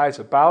genome size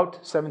about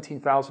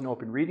 17,000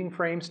 open reading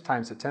frames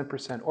times the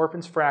 10%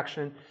 orphans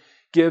fraction,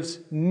 gives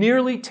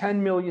nearly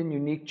 10 million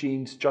unique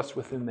genes just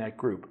within that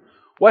group.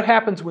 What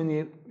happens when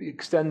you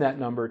extend that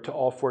number to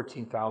all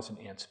 14,000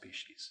 ant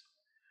species?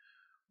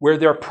 Where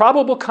their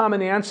probable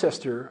common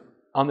ancestor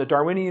on the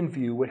Darwinian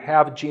view would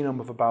have a genome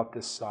of about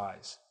this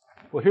size.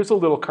 Well, here's a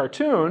little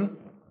cartoon.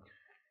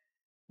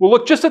 We'll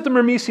look just at the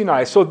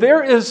Myrmecinae. So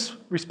there is,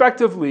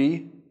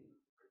 respectively,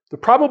 the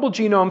probable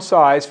genome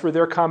size for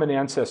their common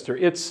ancestor.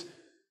 It's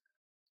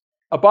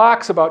a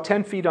box about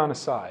 10 feet on a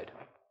side.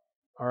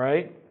 All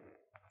right?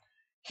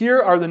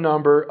 Here are the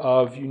number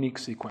of unique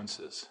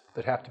sequences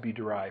that have to be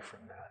derived from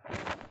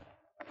that.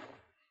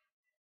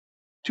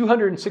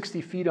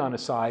 260 feet on a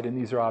side, and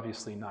these are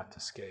obviously not to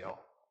scale.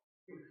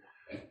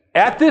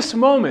 At this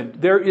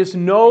moment, there is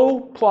no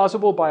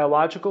plausible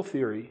biological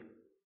theory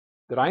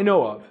that I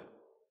know of,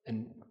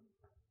 and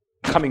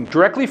coming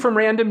directly from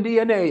random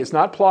DNA is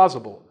not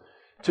plausible,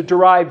 to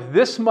derive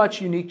this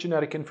much unique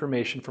genetic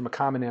information from a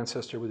common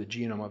ancestor with a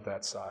genome of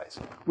that size.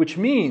 Which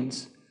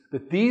means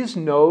that these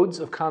nodes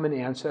of common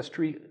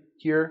ancestry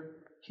here,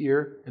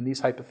 here, and these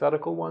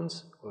hypothetical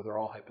ones, well, they're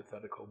all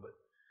hypothetical, but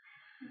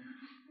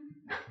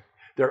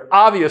they're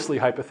obviously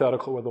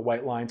hypothetical where the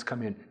white lines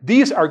come in.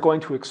 These are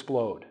going to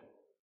explode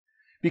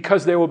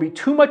because there will be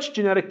too much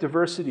genetic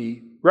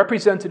diversity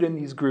represented in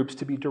these groups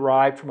to be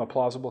derived from a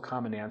plausible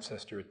common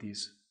ancestor at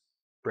these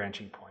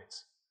branching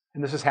points.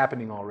 And this is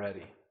happening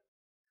already.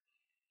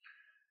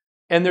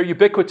 And they're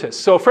ubiquitous.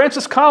 So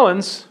Francis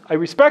Collins, I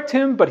respect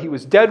him, but he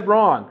was dead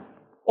wrong.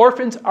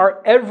 Orphans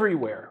are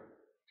everywhere.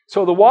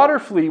 So the water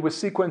flea was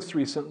sequenced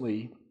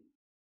recently.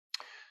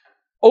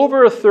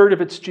 Over a third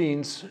of its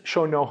genes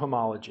show no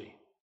homology.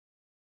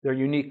 They're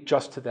unique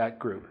just to that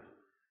group.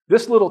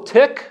 This little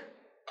tick,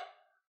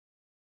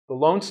 the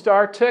Lone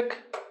Star tick,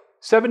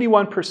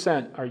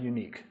 71% are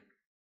unique.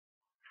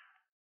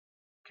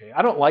 Okay,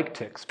 I don't like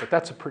ticks, but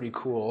that's a pretty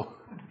cool,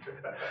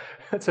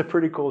 that's a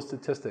pretty cool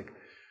statistic.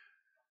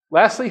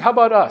 Lastly, how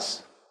about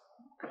us?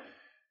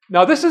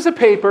 Now, this is a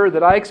paper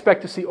that I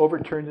expect to see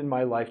overturned in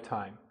my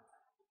lifetime.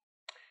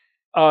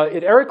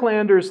 At Eric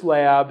Lander's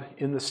lab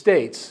in the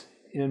States,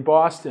 in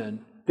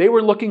Boston, they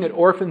were looking at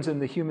orphans in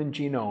the human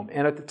genome.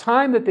 And at the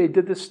time that they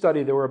did this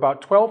study, there were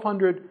about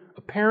 1,200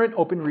 apparent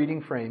open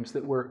reading frames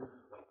that were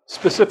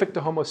specific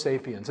to Homo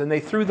sapiens. And they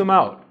threw them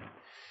out.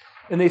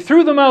 And they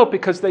threw them out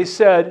because they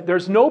said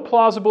there's no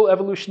plausible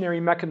evolutionary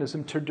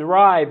mechanism to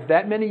derive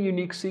that many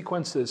unique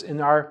sequences in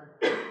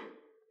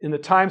the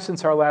time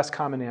since our last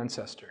common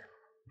ancestor.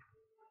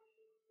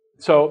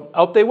 So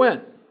out they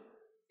went.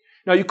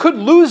 Now, you could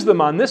lose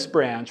them on this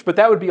branch, but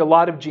that would be a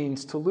lot of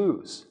genes to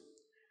lose.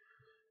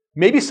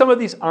 Maybe some of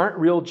these aren't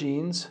real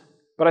genes,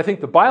 but I think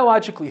the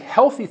biologically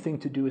healthy thing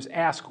to do is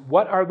ask,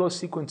 what are those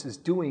sequences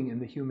doing in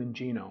the human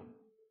genome?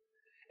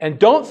 And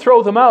don't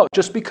throw them out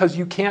just because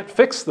you can't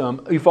fix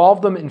them,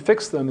 evolve them and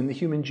fix them in the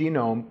human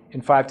genome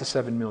in 5 to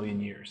 7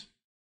 million years.